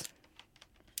was...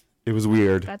 It was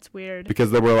weird. That's weird.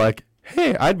 Because they were like,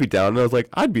 hey, I'd be down. And I was like,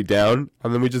 I'd be down.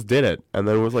 And then we just did it. And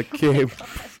then it was like, okay.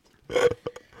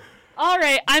 All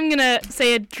right, I'm going to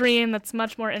say a dream that's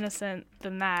much more innocent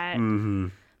than that. Mm-hmm.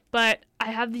 But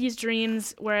I have these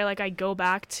dreams where, like, I go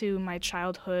back to my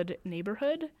childhood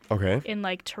neighborhood. Okay. In,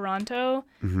 like, Toronto.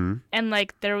 Mm-hmm. And,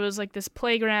 like, there was, like, this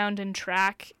playground and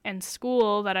track and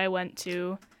school that I went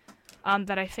to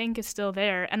that I think is still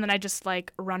there. And then I just,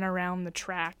 like, run around the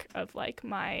track of, like,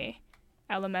 my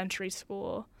elementary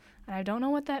school. And I don't know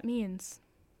what that means.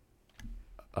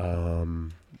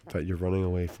 That you're running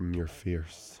away from your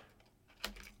fears.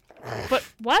 But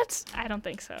what? I don't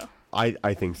think so.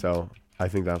 I think so. I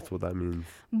think that's what that means.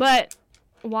 But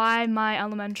why my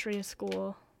elementary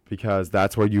school? Because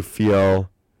that's where you feel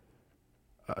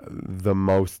the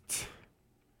most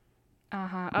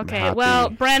Okay, happy. well,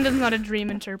 Brandon's not a dream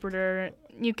interpreter.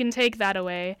 You can take that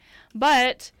away.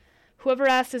 But whoever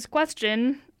asked this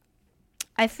question,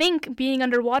 I think being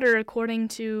underwater, according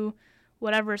to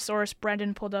whatever source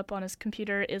Brandon pulled up on his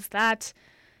computer, is that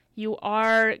you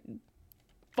are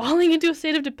falling into a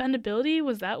state of dependability.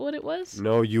 Was that what it was?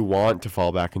 No, you want to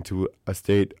fall back into a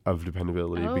state of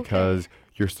dependability because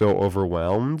you're so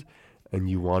overwhelmed and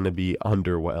you want to be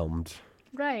underwhelmed.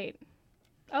 Right.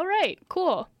 All right,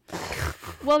 cool.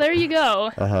 Well, there you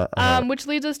go. Which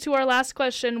leads us to our last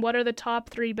question. What are the top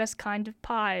 3 best kind of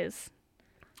pies?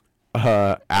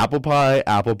 Apple pie,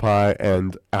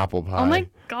 and apple pie. Oh my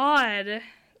god.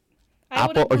 I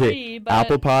would agree, but...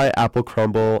 Apple pie, apple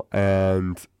crumble,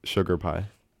 and sugar pie.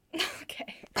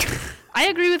 Okay. I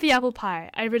agree with the apple pie.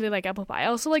 I really like apple pie. I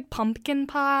also like pumpkin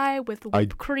pie with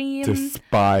whipped cream. I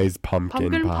despise pumpkin pie.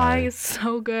 Pumpkin pie is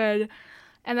so good.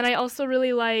 And then I also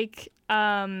really like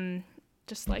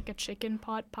just like a chicken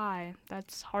pot pie.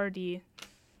 That's hearty.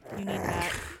 You need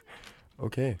that.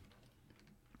 Okay.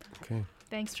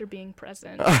 Thanks for being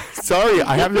present. Sorry,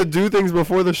 I have to do things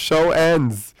before the show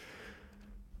ends.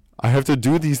 I have to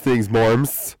do these things,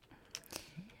 Morms.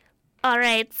 All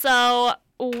right, so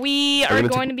we are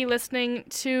going to be listening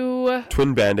to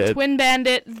Twin Bandit,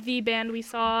 the band we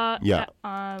saw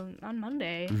on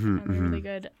Monday. And they're really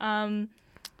good.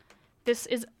 This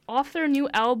is off their new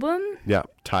album. Yeah,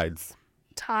 Tides.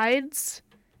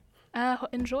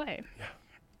 Enjoy. Yeah.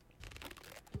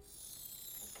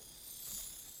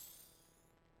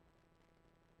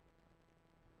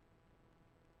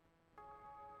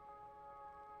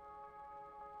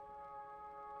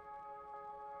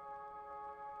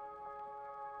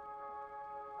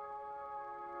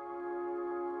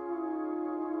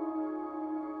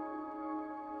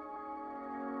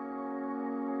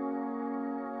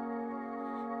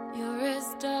 You're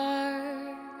as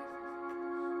dark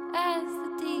as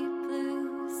the deep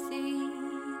blue sea,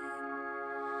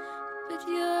 but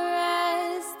you're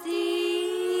as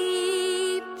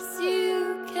deep as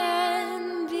you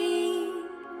can be.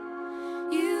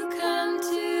 You come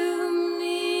to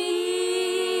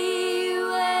me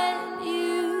when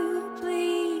you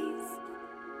please,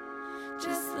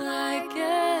 just like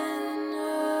an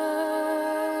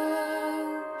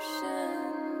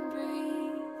ocean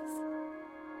breeze.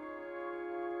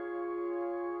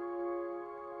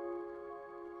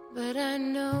 But I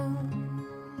know,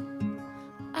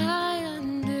 I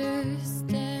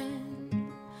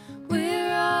understand,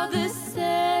 we're all the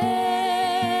same.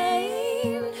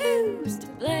 Who's to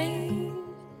blame?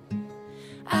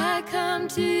 I come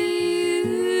to you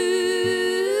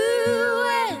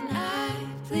when I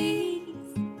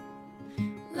please,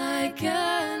 like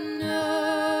an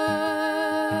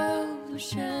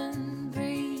ocean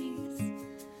breeze.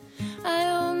 I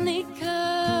only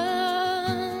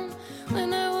come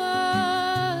when I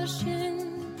wash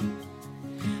in,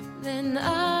 then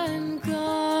I'm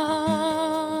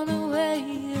gone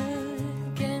away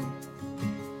again.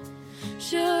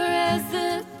 Sure as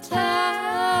the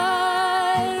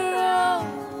tide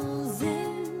rolls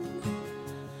in,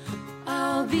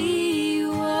 I'll be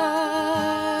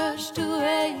washed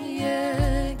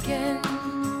away again.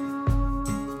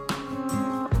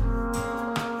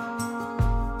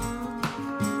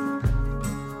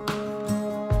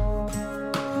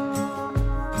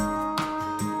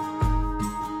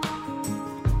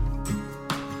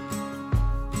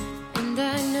 And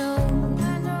I know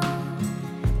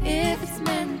if it's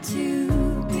meant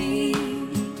to be,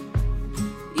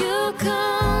 you'll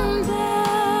come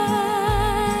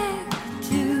back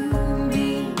to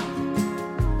me.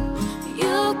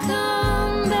 You'll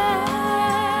come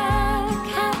back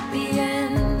happy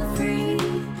and free,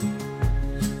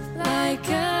 like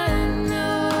an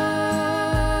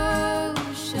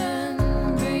ocean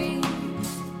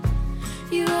breeze.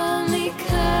 You only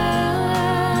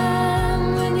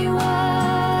come when you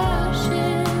wash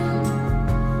in,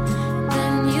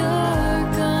 then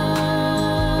you're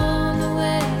gone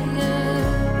away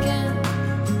again.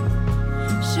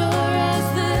 Sure as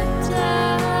the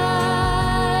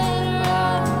tide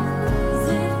rolls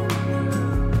in,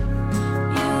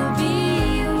 you'll be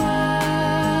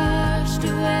washed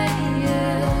away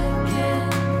again.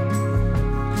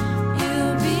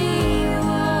 You'll be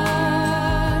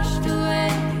washed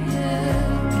away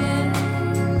again.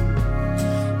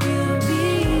 You'll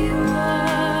be washed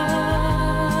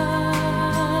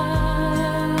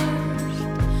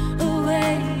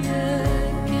away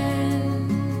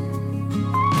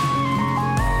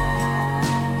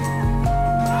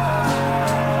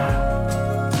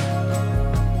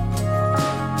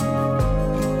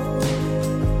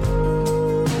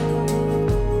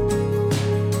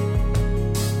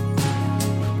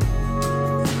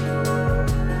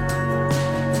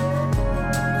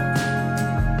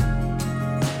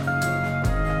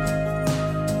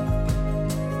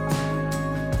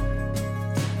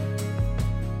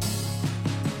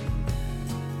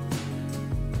again.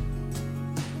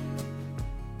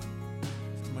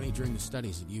 Money during the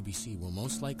studies at UBC will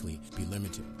most likely be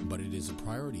limited, but it is a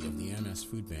priority of the AMS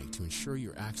Food Bank to ensure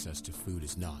your access to food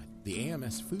is not. The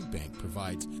AMS Food Bank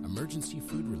provides emergency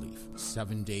food relief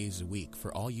 7 days a week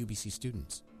for all UBC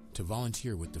students. To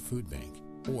volunteer with the food bank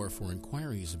or for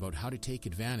inquiries about how to take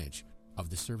advantage of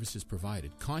the services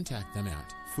provided, contact them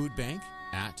at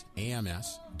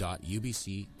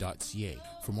foodbank@ams.ubc.ca.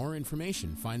 For more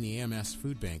information, find the AMS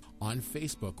Food Bank on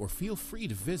Facebook or feel free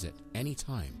to visit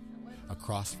anytime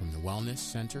across from the Wellness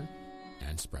Center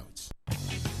and Sprouts.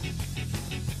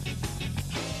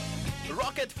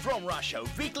 Rocket from Russia,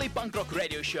 weekly punk rock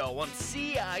radio show on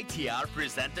CITR,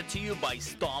 presented to you by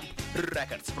Stomp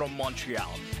Records from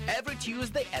Montreal. Every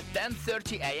Tuesday at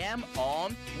 10:30 a.m.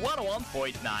 on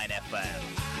 101.9 FM.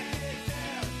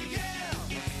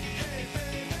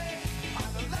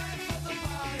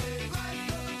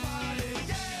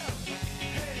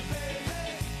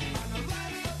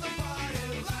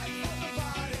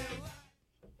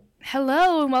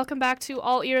 Hello and welcome back to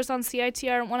All Ears on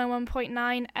CITR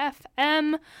 101.9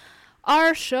 FM.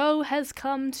 our show has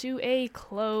come to a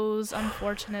close,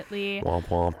 unfortunately. Womp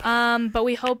womp. But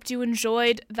we hoped you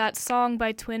enjoyed that song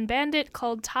by Twin Bandit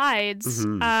called Tides.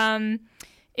 Mm-hmm.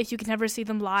 If you can ever see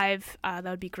them live, that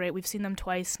would be great. We've seen them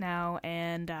twice now,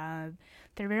 and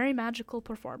they're very magical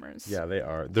performers. Yeah, they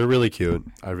are. They're really cute.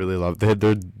 I really love their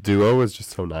duo is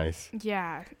just so nice.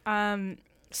 Yeah.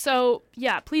 So,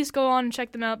 yeah, please go on and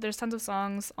check them out. There's tons of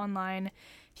songs online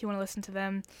if you want to listen to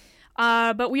them.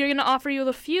 But we are going to offer you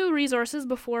a few resources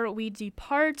before we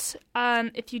depart.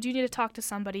 If you do need to talk to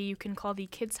somebody, you can call the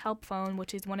Kids Help Phone,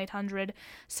 which is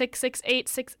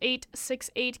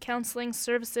 1-800-668-6868, Counseling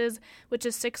Services, which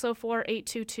is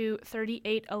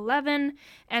 604-822-3811,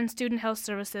 and Student Health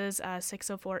Services,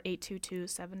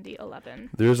 604-822-7011.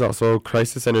 There's also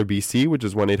Crisis Center BC, which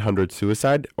is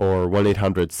 1-800-SUICIDE, or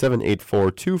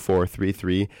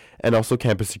 1-800-784-2433, and also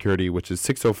Campus Security, which is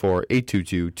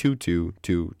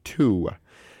 604-822-2222.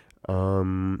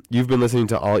 You've been listening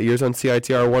to All Ears on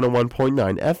CITR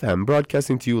 101.9 FM,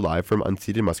 broadcasting to you live from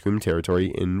unceded Musqueam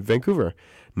territory in Vancouver.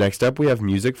 Next up, we have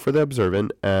music for the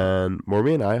observant, and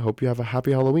Mormei and I hope you have a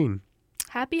happy Halloween.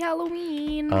 Happy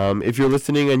Halloween! If you're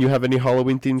listening and you have any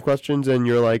Halloween-themed questions and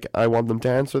you're like, I want them to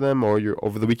answer them, or you're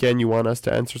over the weekend you want us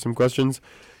to answer some questions,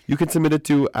 you can submit it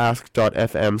to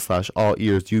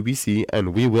ask.fm/allearsubc,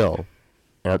 and we will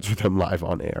answer them live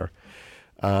on air.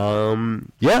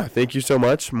 Thank you so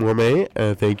much, Mormei,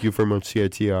 and thank you for much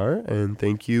CITR, and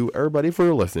thank you everybody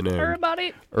for listening.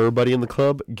 Everybody in the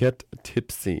club, get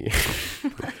tipsy.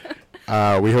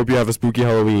 We hope you have a spooky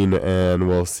Halloween, and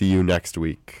we'll see you next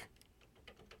week.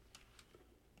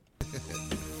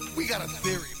 We got a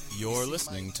theory. You're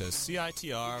listening to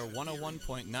CITR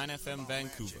 101.9 FM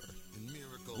Vancouver.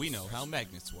 We know how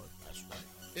magnets work.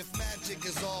 If magic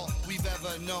is all we've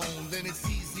ever known, then it's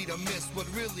easy to miss what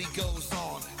really goes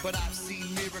on. But I've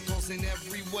seen miracles in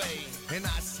every way, and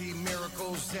I see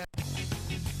miracles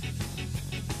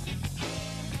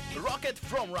Rocket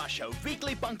from Russia,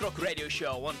 weekly punk rock radio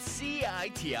show on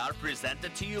CITR,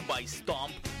 presented to you by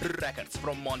Stomp Records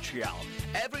from Montreal.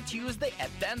 Every Tuesday at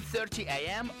 10:30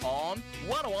 a.m. on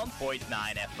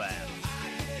 101.9 FM.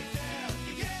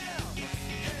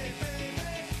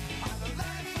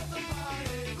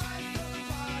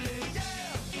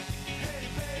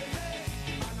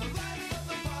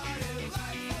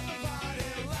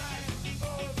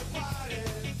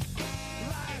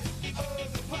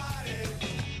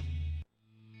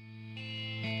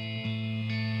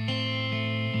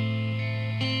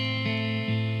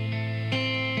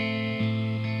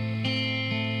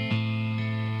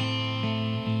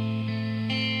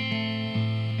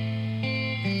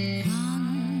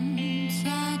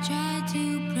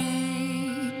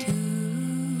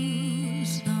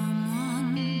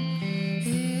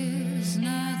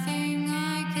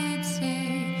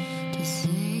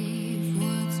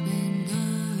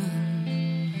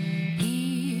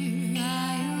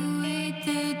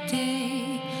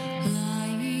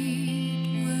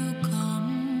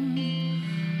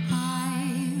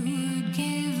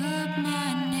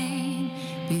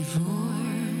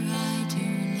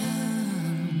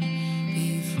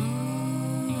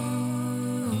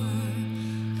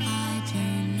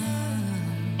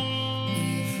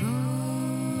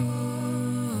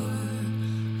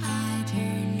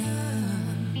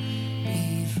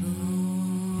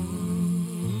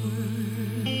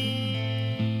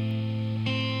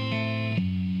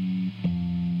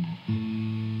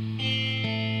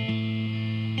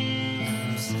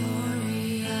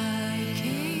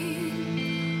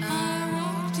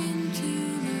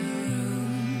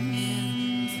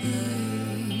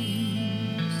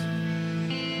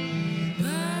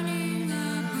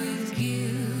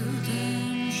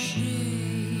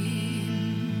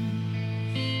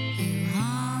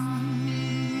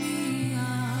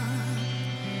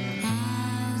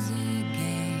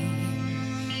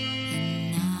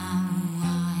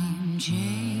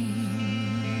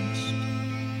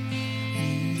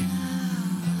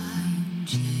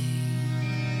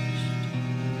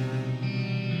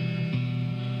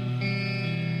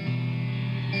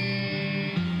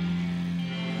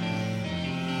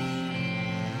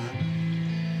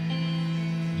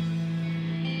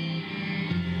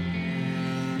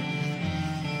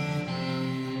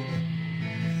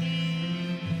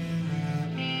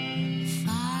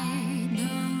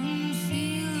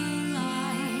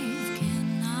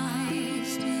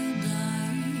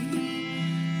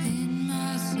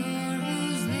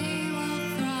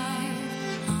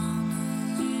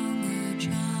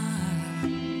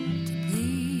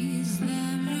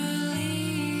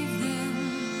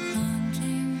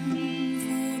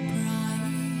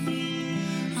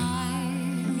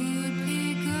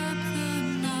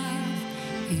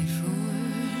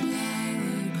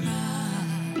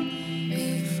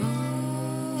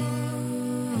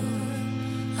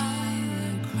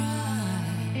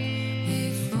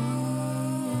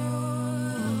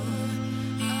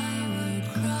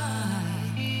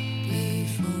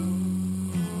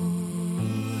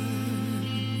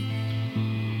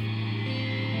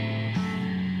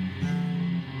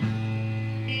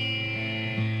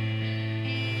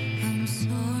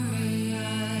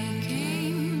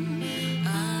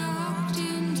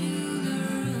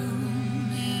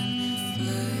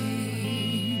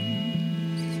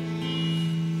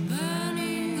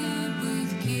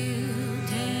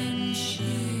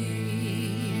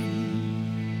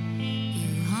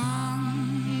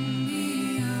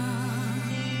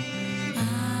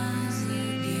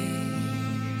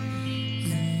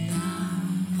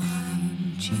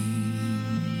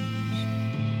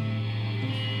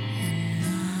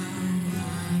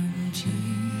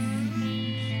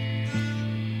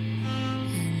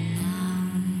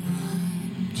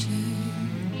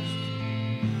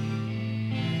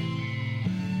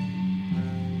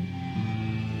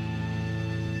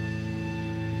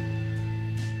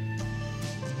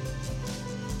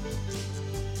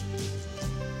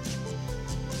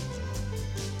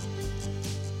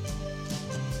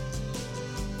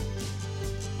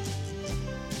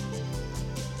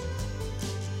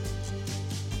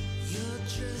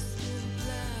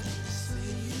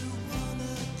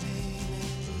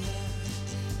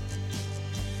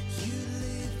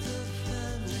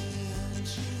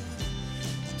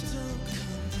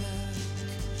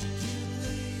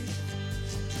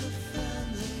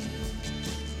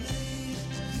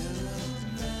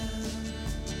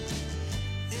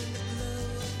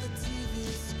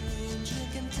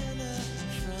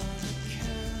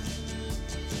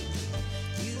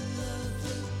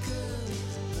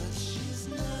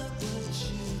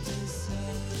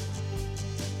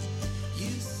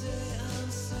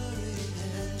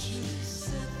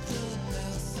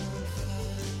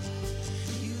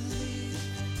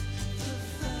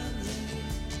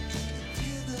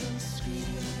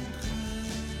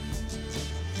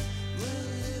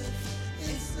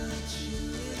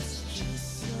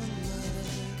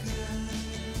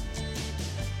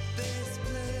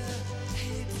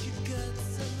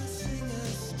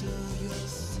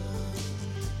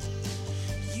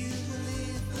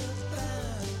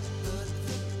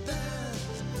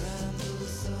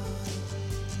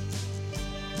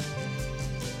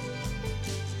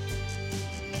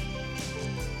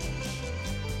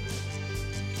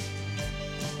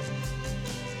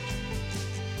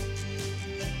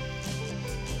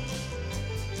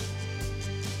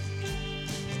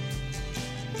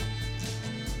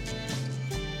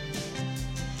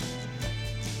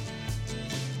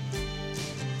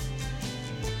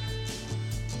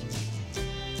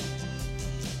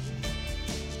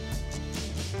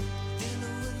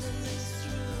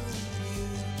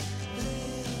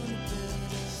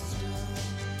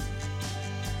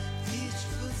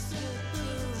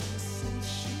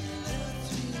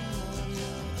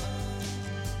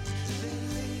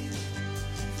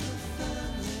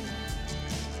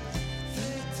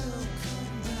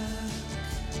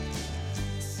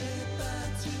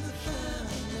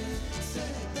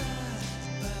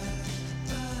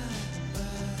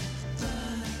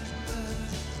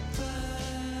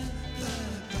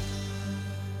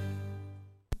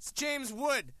 James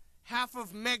Wood, half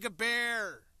of Mega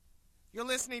Bear. You're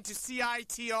listening to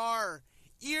CITR.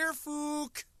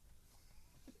 Earfook!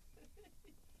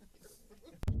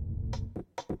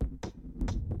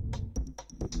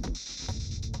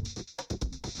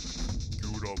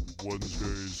 Queued up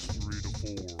Wednesdays 3 to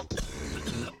 4.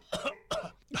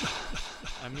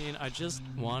 I mean, I just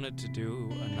wanted to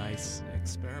do a nice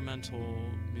experimental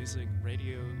music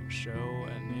radio show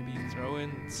and maybe throw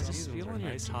in just feeling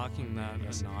nice talking that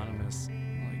anonymous,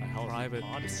 like private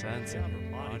sense in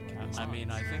your podcast. I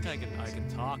mean, I think I can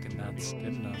talk, and that's good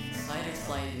enough. Fight or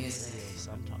flight music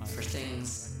sometimes for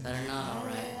things that are not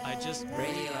alright. I just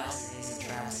radio essays and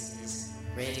travesties,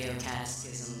 radio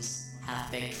catechisms,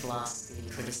 half-baked philosophy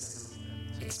and criticism,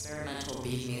 experimental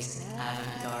beat music,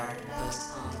 avant-garde